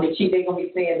 Only cheek they gonna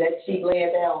be saying that cheek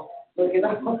laying down, looking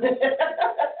up.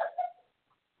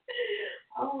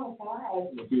 Oh my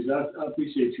God. Please, I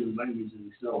appreciate you inviting me to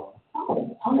the show.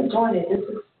 Oh, I'm enjoying it. This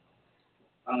is.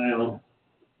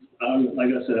 Like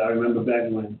I said, I remember back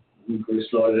when we first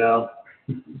started out.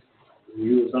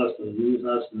 You was hustling.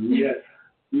 Yeah,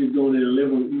 we was doing it in the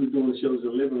living room. You was doing shows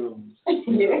in living rooms.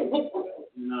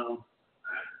 Yeah.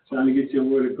 Trying to get your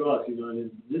word across.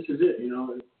 And this is it.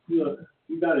 You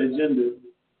got an agenda.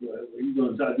 You're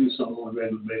gonna try to do something on a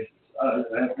regular basis.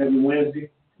 Every Wednesday,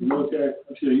 military.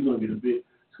 I'm sure you're gonna get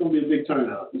it's gonna be a big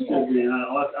turnout. Yeah. And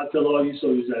I tell all you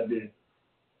soldiers out there,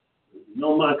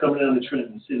 no mind coming down the trench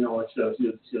and sitting on herself.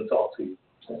 She'll talk to you.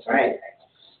 That's right.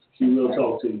 She will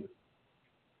talk to you.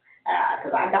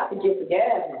 Because I got to get the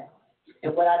gas now.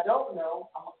 And what I don't know,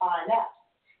 I'm going to find out.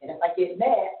 And if I get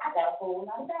mad, I got a whole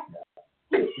lot of backup.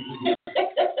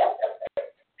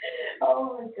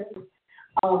 Oh, my goodness.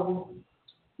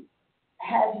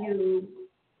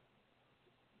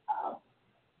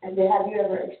 Have you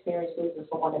ever experienced losing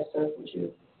someone that served with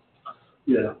you?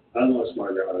 Yeah, I lost my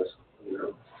guys,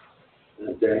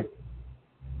 that day.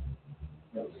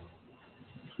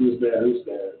 Who's bad?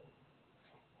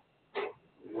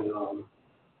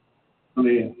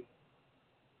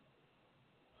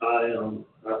 And,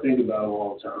 I think about it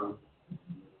all the time.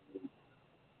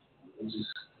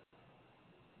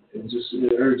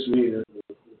 It hurts me, the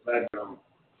background.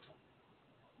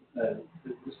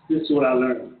 This is what I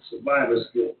learned. Survivor's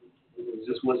skill. It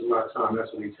just wasn't my time.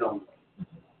 That's what they tell me.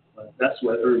 But that's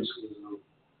what hurts.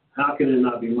 How can it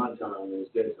not be my time when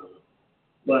it's their time?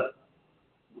 But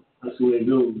that's the way it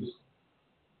goes.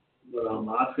 But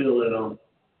I feel that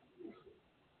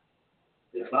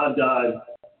if I died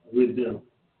with them,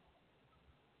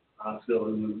 I feel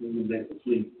it would have been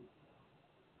complete.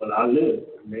 But I lived,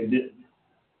 and they didn't.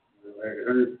 It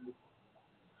hurt.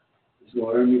 It's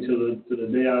gonna hurt me to the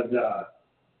day I die.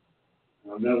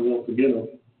 I'm never gonna forget them.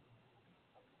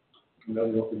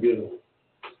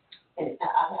 And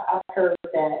I've heard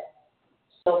that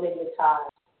so many times.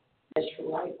 That's true.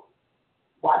 Like,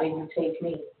 why didn't you take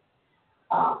me?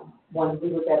 When we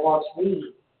was at Walter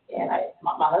Reed, and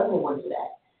my husband went through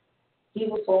that. He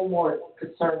was so more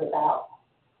concerned about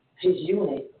his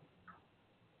unit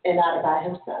and not about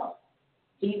himself.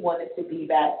 He wanted to be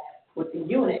back with the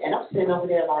unit, and I'm sitting over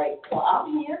there like, well,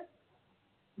 I'm here.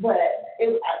 But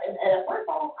and at first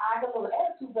I got a little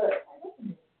attitude, but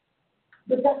listen,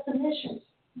 but that's the mission.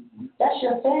 That's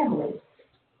your family.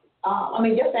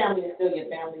 Your family is still your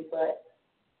family, but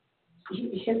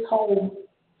his whole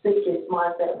thinking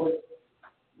mindset was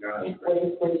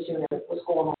with his unit, what's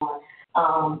going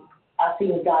on. I see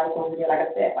guys over there, like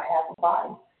I said, by half a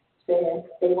body, saying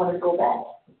they want to go back.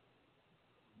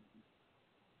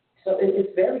 So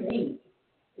it's very deep.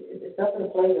 It's nothing to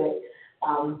play with.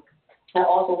 I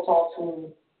also talk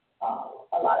to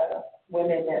a lot of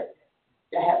women that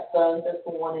have sons that's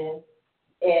going in,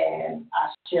 and I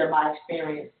share my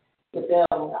experience with them.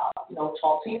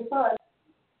 Talk to your son,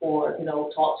 or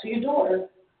talk to your daughter,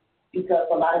 because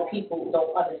a lot of people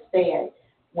don't understand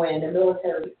when the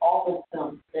military offers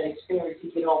them that experience to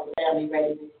get over family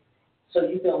readiness, so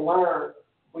you can learn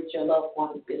what your loved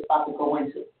one is about to go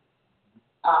into.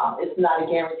 It's not a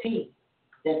guarantee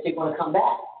that they're going to come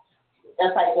back.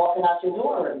 That's like walking out your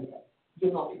door every day.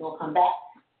 You know if you're going to come back.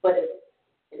 But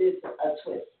it is a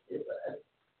twist. It's a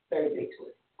very big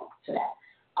twist to that.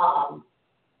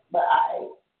 But I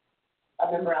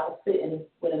remember I was sitting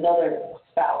with another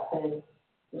spouse, and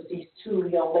there was these two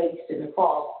young ladies sitting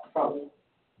across from me.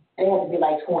 They had to be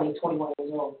like 20, 21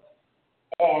 years old.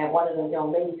 And one of the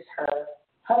young ladies, her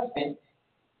husband,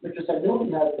 which was her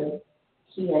new husband,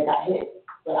 he had got hit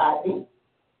with IV.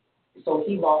 So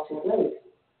he lost his leg.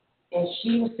 And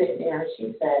she was sitting there and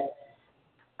she said,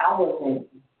 I didn't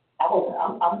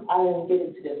get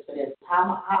into this for this. How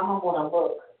am I going to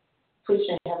look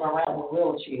pushing him around with a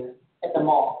wheelchair at the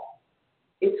mall?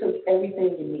 It took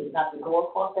everything in me not to go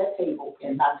across that table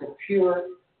and not some pure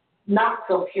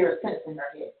sense in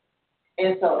her head.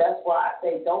 And so that's why I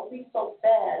say, don't be so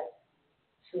fast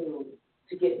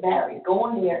get married. Go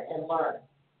in there and learn.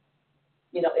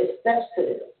 You know, it's steps to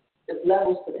this. It's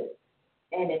levels to this.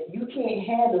 And if you can't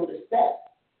handle the steps,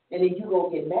 and then you go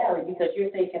get married because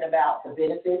you're thinking about the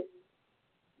benefits,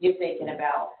 you're thinking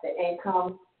about the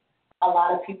income. A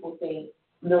lot of people think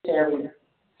military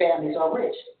families are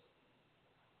rich.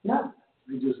 No.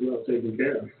 They just well taken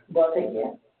care of. Well taken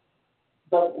care of.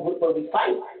 But we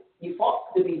fight. You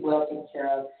fought to be well taken care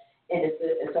of, and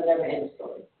it's a never-ending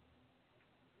story.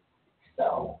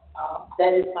 So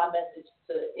that is my message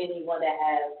to anyone that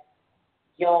has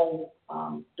young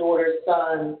daughters,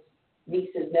 sons,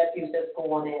 nieces, nephews that's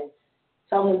going in.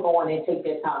 Tell them to go in and take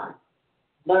their time.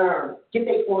 Learn. Get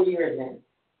their 4 years in.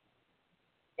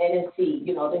 And then see,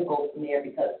 you know, then go from there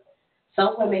because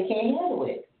some women can't handle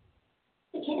it.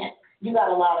 They can't. You got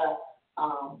a lot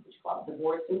of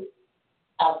divorces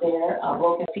out there.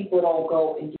 Broken people don't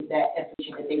go and get that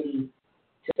information that they need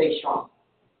to stay strong.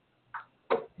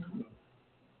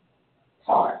 It's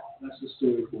hard. That's a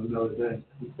story for another day.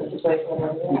 That's a story for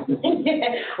another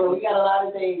day. Well, we got a lot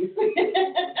of days.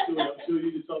 I'm sure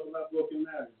you can talk about broken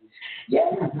marriages. Yeah,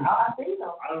 I think so.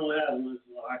 I don't have one,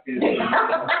 so I can't. I don't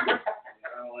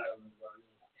have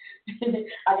one.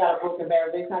 I got a broken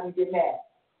marriage. Every time you get mad,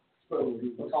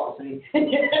 people talk to me.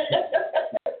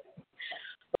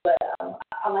 But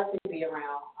I like to be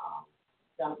around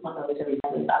my military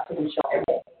family. I see them show every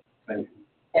day. Thank you.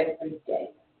 Every day.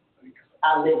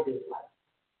 I live this life.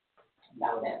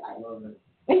 Now that I love it.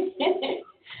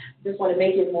 Just want to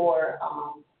make it more.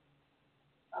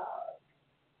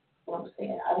 What I'm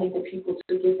saying, I need the people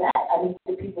to get back. I need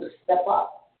the people to step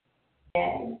up,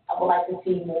 and I would like to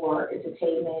see more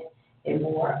entertainment and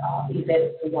more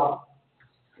events for y'all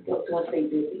to go to and stay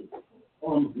busy.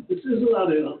 There's a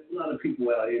lot of people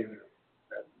out here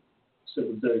that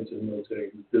sympathetic to the military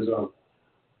because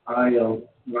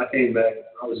when I came back,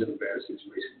 I was in a bad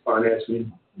situation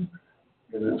financially,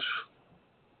 and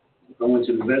I went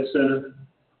to the vet center.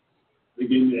 They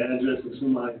gave me the address of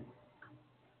somebody.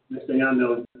 Next thing I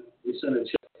know, they sent a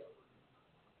check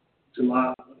to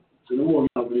the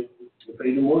mortgage company to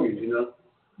pay the mortgage. You know,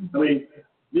 I mean,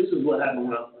 this is what happened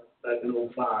back in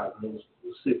 2005,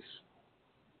 2006.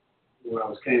 When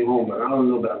I came home, but I don't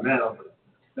know about now. But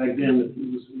back then,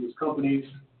 it was companies.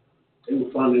 They were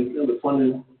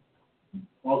funding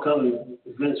all kinds of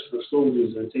events for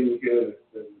soldiers and taking care of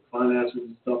the finances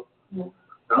and stuff. Mm-hmm.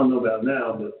 I don't know about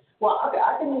now, but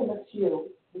I can name a few.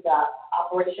 We got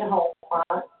Operation Home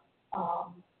Front,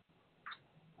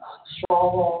 Strong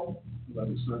Arm,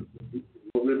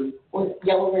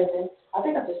 Yellow Ribbon. I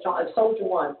think that's a strong. Soldier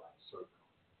One.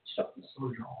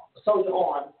 Soldier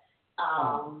On.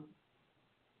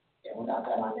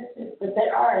 But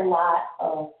there are a lot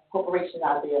of corporations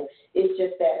out there. It's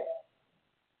just that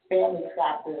families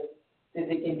got to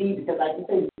indeed, because like you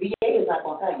said, VA is not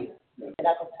going to tell you. They're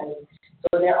not going to tell you.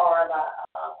 So there are a lot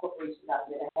of corporations out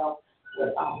there to help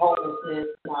with homelessness.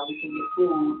 We can get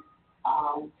food.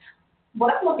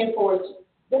 What I'm looking for is,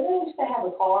 they used to have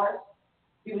a card.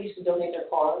 People used to donate their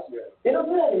cards. Yeah. They don't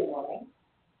do that anymore, right?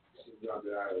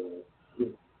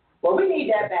 Well, we need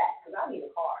that back because I need a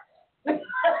card.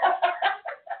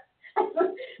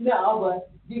 No, but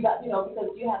you got, because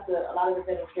you have to, a lot of the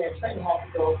veterans there in Trenton have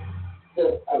to go to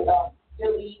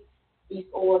Philly, East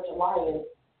Orange, or Lioness,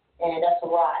 and that's a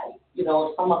ride.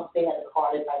 Some of them, they had a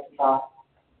car, they like to drive.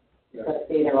 You got to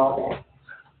stay there all day.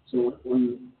 So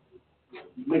when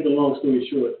you make a long story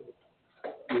short,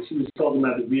 when she was talking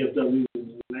about the VFWs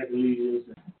and American Legions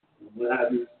and what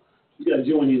have you, you got to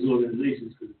join these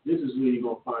organizations because this is where you're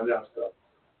going to find out stuff.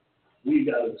 We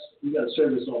got a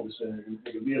service officer in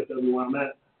the VFW where I'm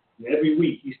at, and every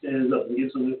week he stands up and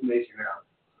gets some information out.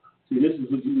 See, this is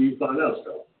what you find out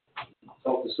stuff.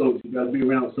 Talk to soldiers. You got to be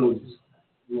around soldiers.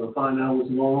 You want to find out what's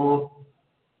going on,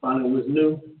 find out what's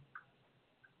new.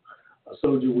 A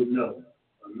soldier would know.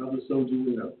 Another soldier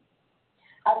would know.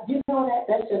 You know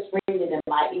that's just ringing in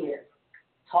my ear.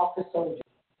 Talk to soldiers.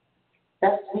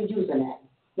 That's we using that.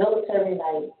 Military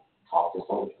night. Talk to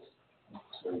soldiers.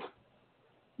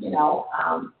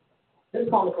 This is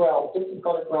going to grow. This is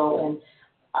going to grow. And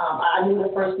I knew the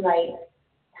first night,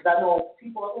 because I know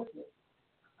people are listening.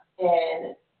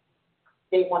 And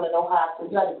they want to know how to,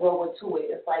 you got to grow into it.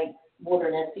 It's like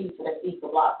watering that seed so that seed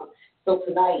can blossom. So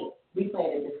tonight, we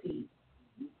planted the seed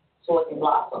so it can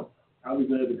blossom. I'll be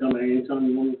glad to come back anytime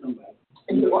you want me to come back.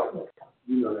 And you're welcome to come.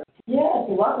 You know that. Yes,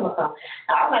 you're welcome to come.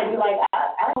 I might be like,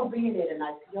 I don't be in there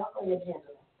tonight, so y'all go ahead and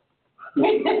handle it.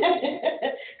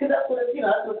 Because that's what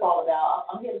it's all about.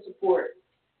 I'm here to support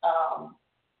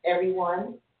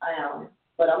everyone,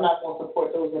 but I'm not going to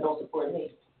support those that don't support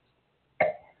me.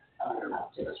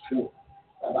 That's true.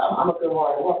 I'm a good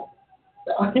hearted woman.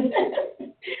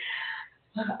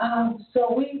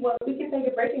 So we can take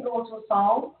a break and go into a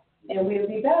song, and we'll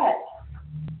be back.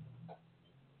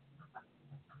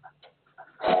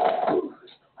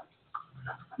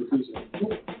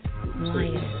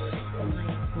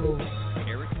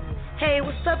 Hey,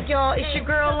 what's up, y'all? It's your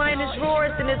girl, Lioness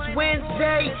Roars, and it's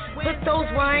Wednesday. Put those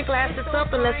wine glasses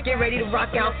up and let's get ready to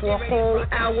rock out for a whole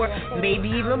hour, maybe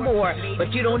even more.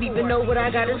 But you don't even know what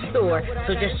I got in store.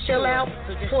 So just chill out,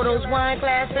 pour those wine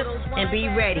glasses, and be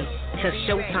ready, because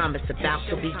showtime is about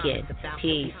to begin.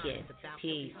 Peace.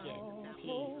 Peace.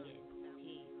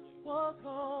 Was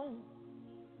on,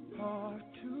 hard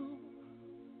to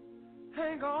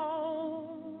hang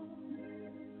on,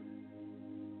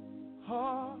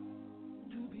 hard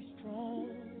to be strong,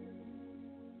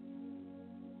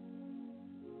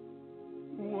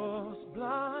 was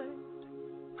blind,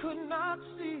 could not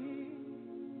see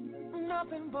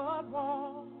nothing but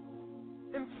wall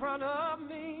in front of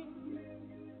me,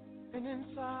 and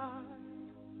inside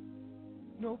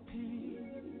no peace.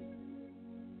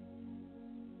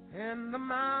 And the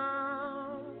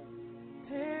mountain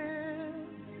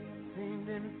seemed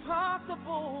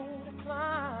impossible to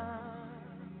climb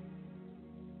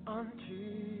until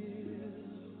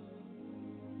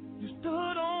you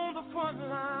stood on the front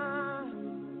line.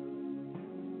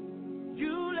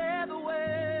 You led the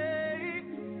way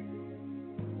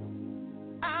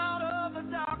out of the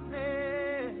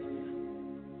darkness.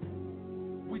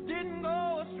 We didn't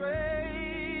go astray.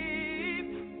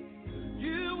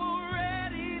 You were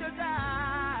ready to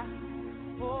die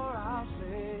for our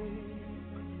sake,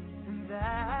 and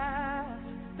that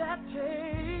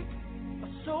takes a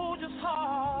soldier's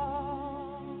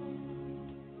heart.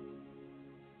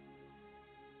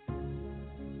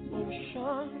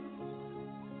 Ocean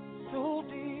so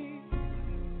deep,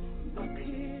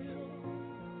 uphill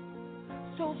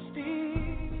so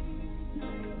steep,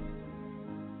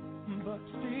 but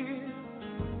still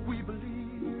we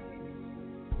believe.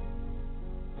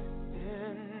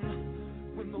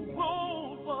 When the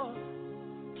road was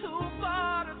too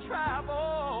far to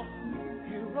travel,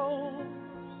 heroes,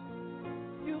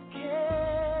 you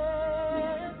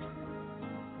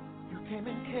came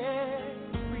and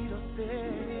carried us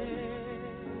there.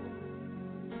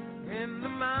 In the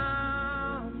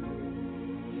mountains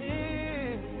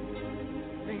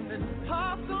seemed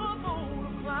impossible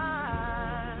to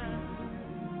climb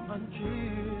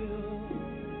until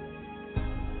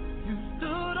you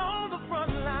stood on the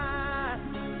front line.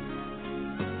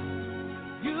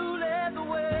 You led the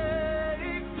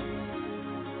way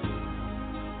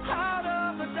out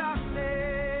of the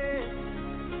darkness.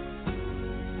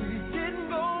 We didn't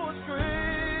go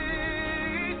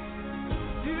astray.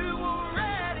 You were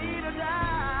ready to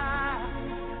die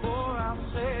for our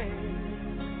sake,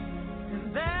 and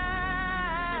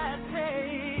that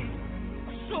takes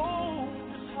a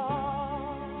soldier's heart.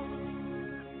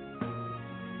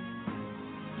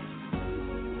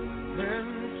 And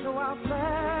so our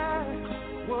flags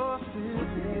were still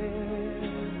there.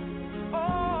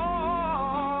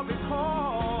 Oh, because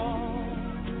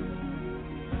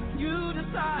you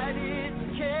decided to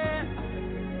care.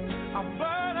 I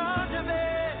burned under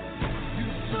there. You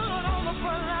stood on the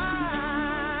front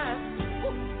line.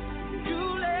 You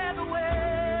led the way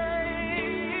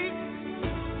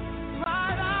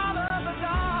right out of the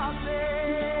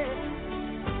darkness.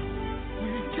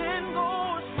 We didn't go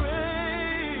astray.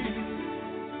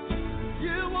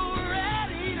 You were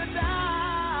ready to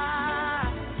die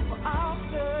for our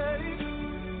sake,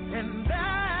 and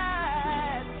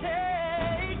that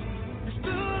takes you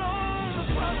stood on the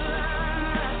front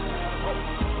line.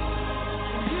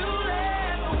 You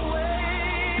led the way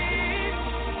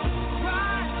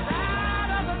right out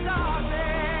of the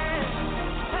darkness.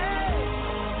 Hey,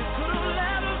 you could have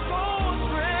let us go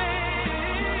astray.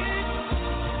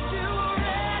 You were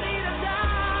ready to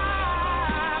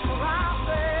die for our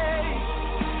sake,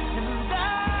 and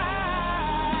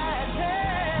that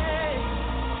takes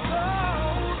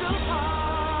soldier's heart.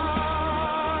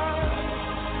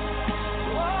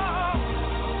 Whoa,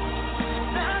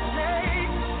 that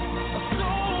takes a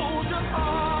soldier's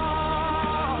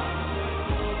heart.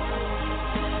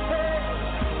 Hey,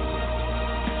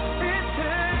 it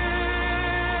takes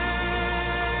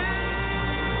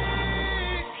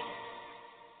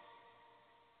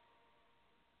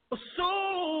a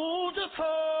soldier's heart.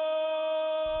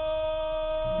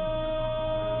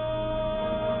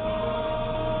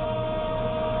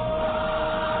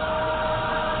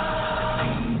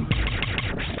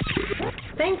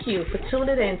 Thank Thank you for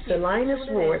tuning in to Lioness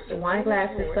Roars, the Wine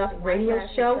Glasses Up radio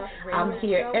show. I'm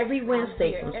here every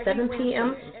Wednesday from 7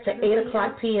 p.m. to 8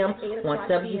 o'clock p.m. on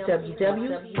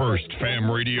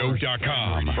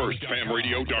FirstFamRadio.com.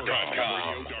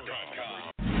 FirstFamRadio.com.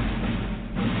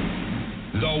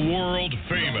 The world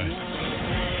famous.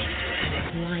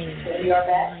 We are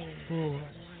back.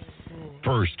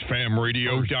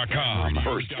 FirstFamRadio.com.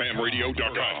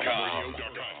 FirstFamRadio.com.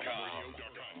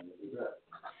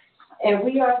 And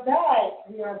we are back.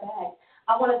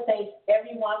 I want to thank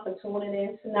everyone for tuning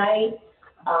in tonight.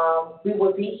 We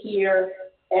will be here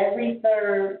every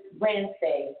third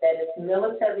Wednesday. That is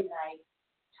Military Night,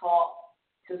 Talk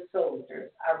to Soldiers.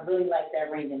 I really like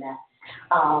that ringing that.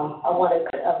 I want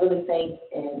to really thank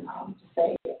and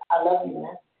say I love you,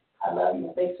 man. I love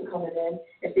you. Thanks for coming in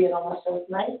and being on my show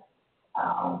tonight.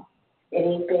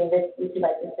 Anything that you'd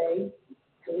like to say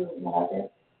to me about that?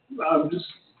 Just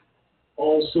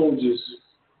all soldiers,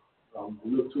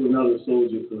 look to another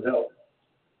soldier for help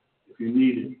if you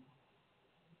need it.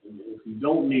 And if you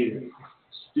don't need it,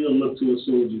 still look to a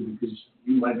soldier because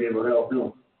you might be able to help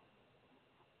him.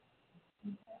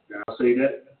 Can I say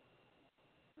that?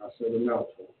 I said a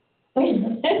mouthful.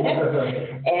 And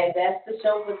that's the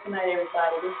show for tonight,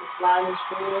 everybody. This is Lioness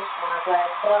Roars on our glass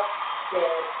cup.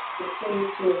 Says continue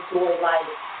to enjoy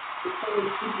life. Continue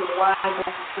to keep your wine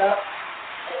glasses up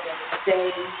and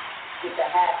stay with the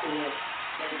happiness.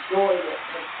 Enjoy it,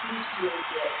 appreciate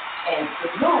it, and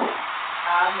salute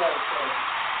our military.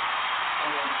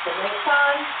 And until next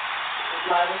time, this is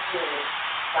Lioness Roars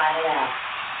signing out.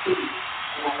 Peace.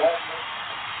 And I love you.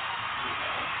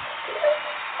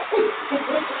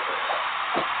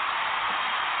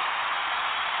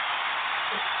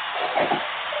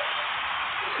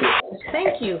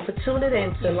 Thank you for tuning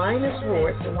in to Lioness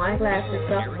Roars, the Wine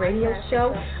Glasses Up radio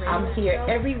show. I'm here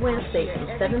every Wednesday from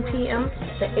 7 p.m.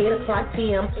 to 8 o'clock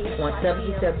p.m. on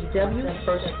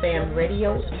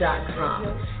www.firstfamradio.com.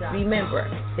 Remember,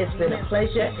 it's been a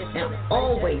pleasure, and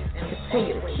always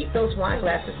continue to keep those wine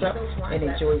glasses up and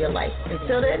enjoy your life.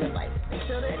 Until then,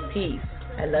 peace.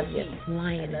 I love you.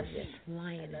 Lioness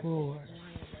Roars.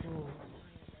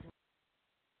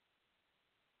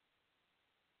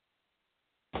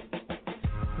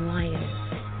 Lioness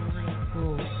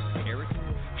Roars.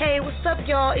 Hey, what's up,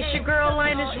 y'all? It's your girl,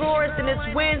 Lioness Roars, and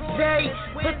it's Wednesday.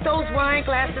 Put those wine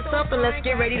glasses up and let's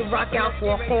get ready to rock out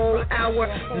for a whole hour,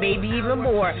 maybe even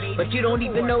more. But you don't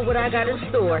even know what I got in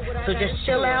store. So just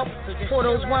chill out, pour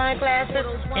those wine glasses,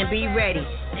 and be ready,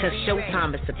 because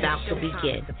showtime is about to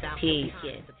begin. Peace.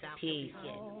 Peace.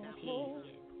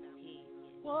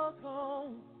 Was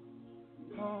on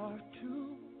hard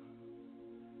to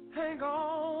hang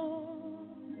on,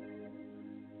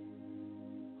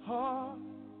 hard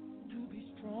to be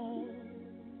strong,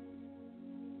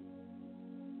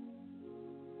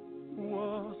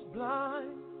 was blind,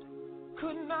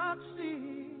 could not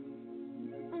see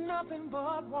nothing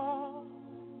but wall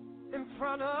in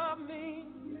front of me,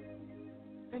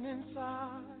 and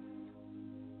inside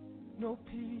no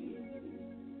peace.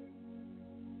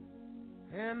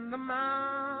 And the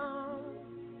mountain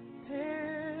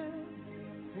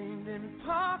seemed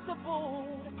impossible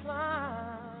to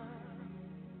climb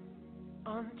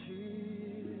until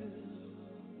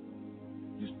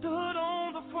you stood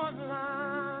on the front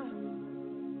line.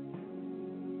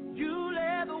 You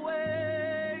led the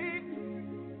way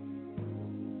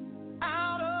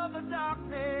out of the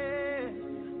darkness.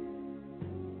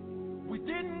 We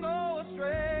didn't go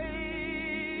astray.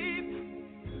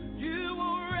 You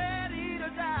were ready to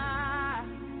die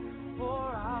for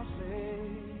our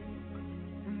sake,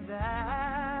 and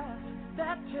that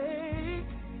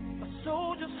takes a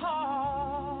soldier's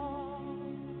heart.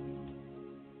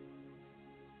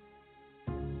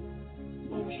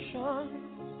 Ocean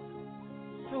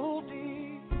so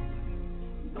deep,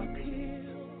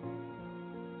 uphill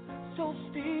so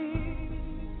steep,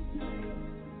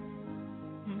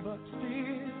 but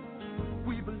still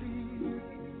we believe.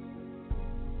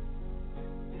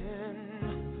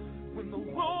 When the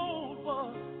road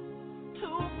was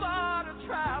too far to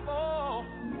travel,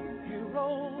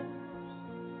 heroes,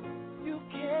 you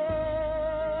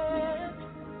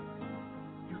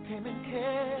came and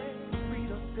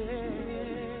carried us there.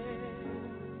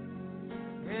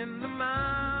 In the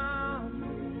mountains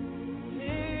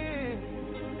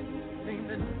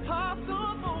seemed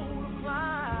impossible to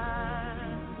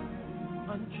climb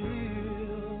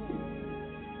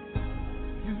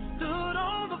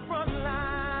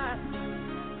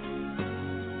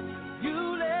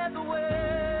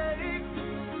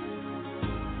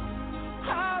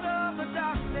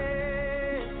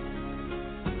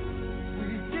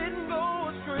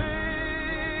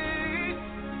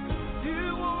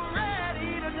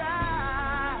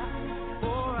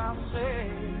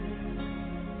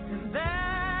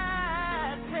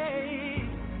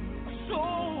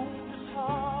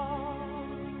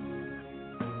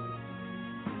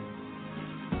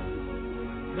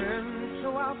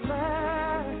while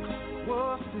flag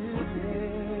was still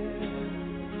there.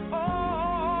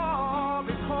 Oh,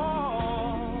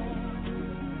 because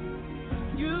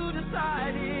you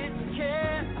decided to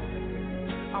care.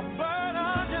 I burned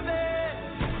under bed.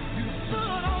 You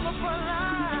stood on the front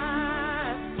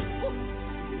line.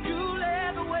 You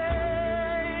led the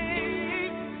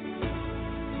way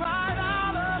right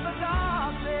out of the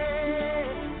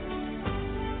darkness.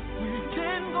 We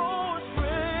didn't go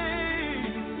astray.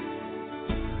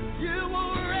 You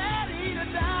were ready to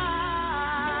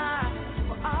die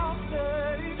for our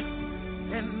sake,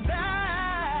 and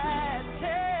that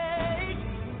take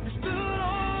you stood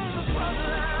on the front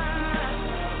line.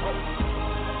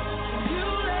 You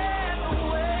led the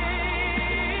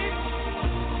way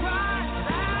right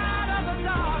out of the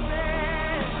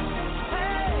darkness.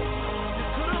 Hey, you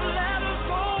could have let us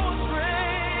go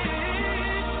astray.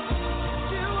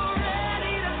 You were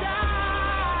ready to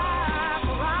die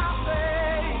for our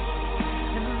sake,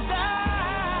 and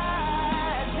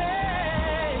that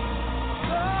take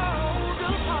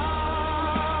soldier's heart.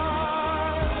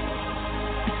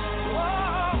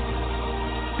 Whoa,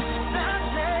 that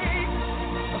take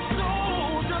a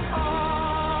soldier's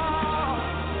heart.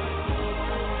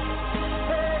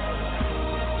 Hey,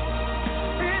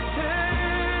 it takes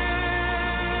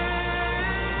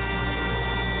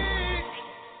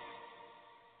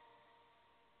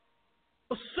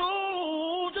a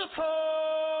soldier's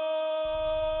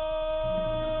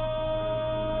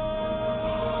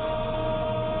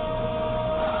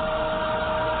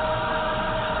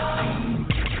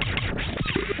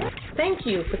Thank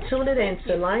you for tuning in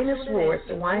to Lioness Roars,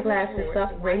 the Wine Glasses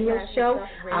Up radio show.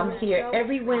 I'm here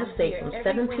every Wednesday from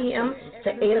 7 p.m. to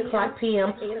 8 o'clock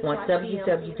p.m. on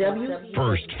www.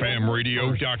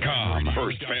 FirstFamRadio.com.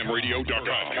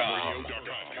 FirstFamRadio.com.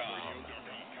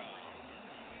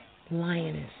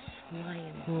 Lioness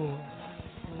Roars.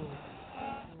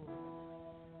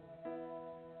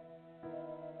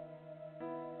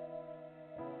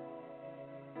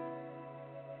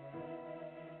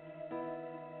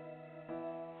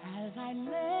 As I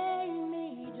lay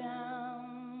me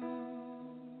down,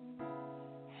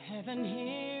 heaven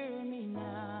hear me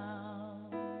now.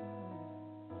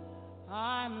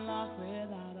 I'm lost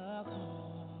without a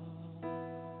cause.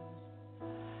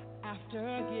 After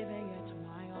giving it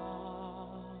my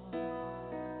all,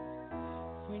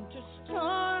 winter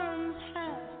storms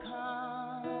have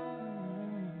come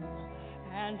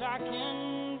and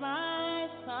darkened my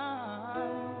sun.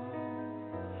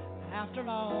 After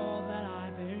all that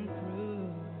I've been through,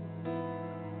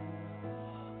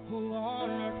 who on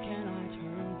earth can I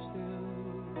turn to?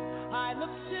 I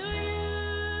look to you.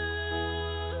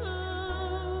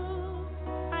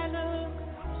 I look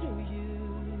to you.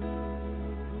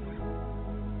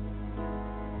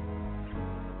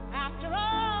 After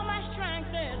all my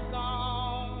strength is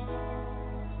gone,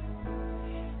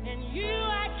 in you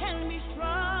I can be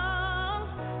strong.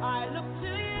 I look to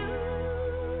you.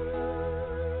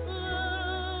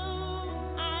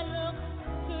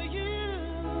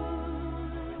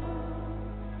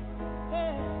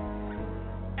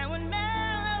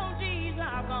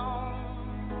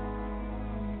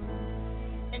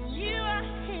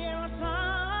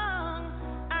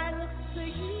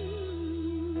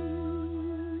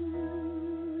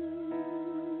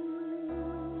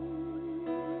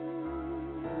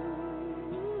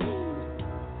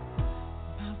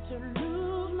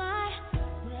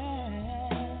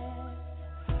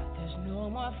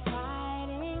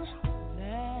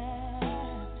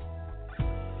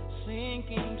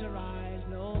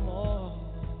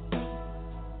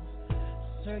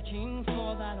 Searching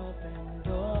for that open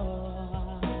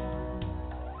door,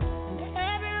 and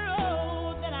every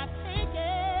road that I've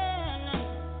taken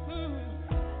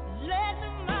led to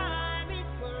my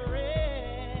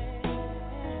regret,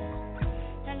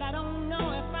 and I don't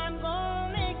know if I'm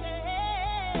gonna make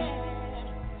it.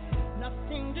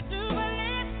 Nothing to do but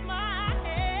lift my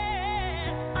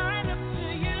head. I look to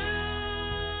you.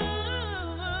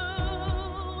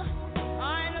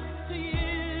 I look to you.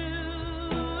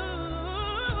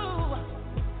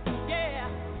 Yeah.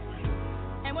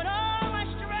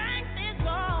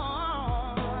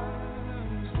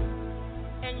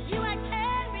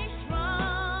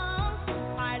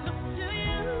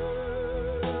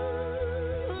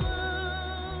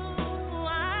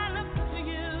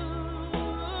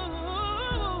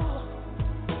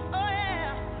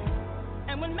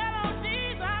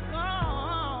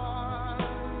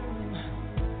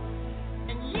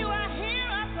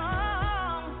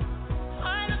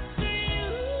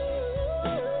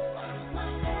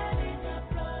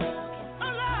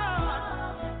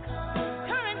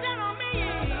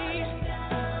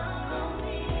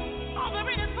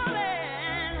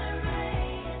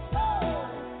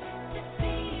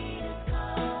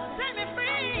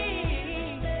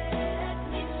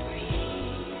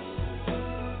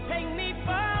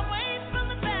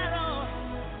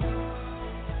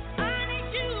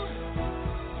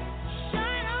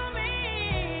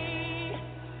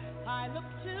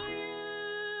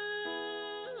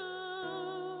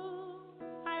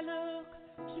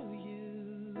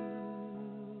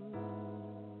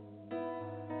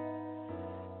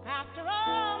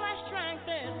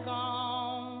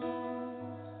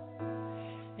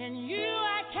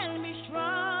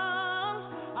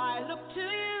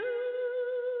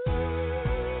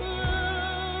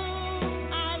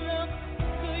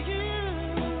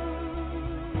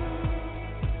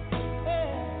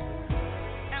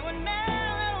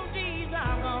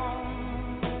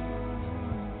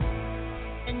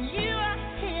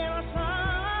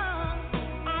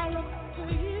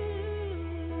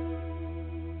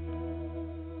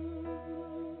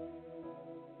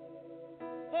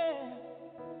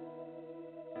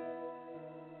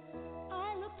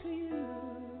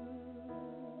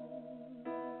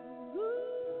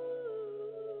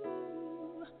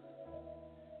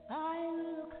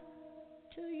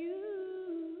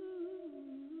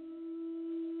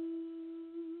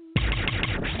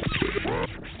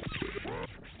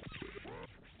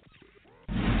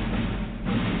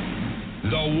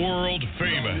 The world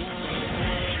famous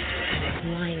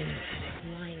Lioness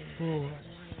Roars.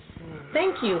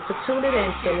 Thank you for tuning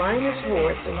in to Lioness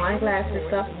Roars, the Wine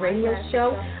Glasses Up radio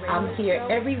show. I'm here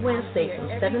every Wednesday from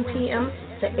 7 p.m.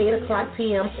 to 8 o'clock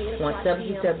p.m. on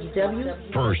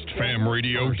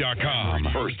www.firstfamradio.com.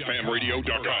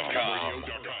 FirstFamRadio.com.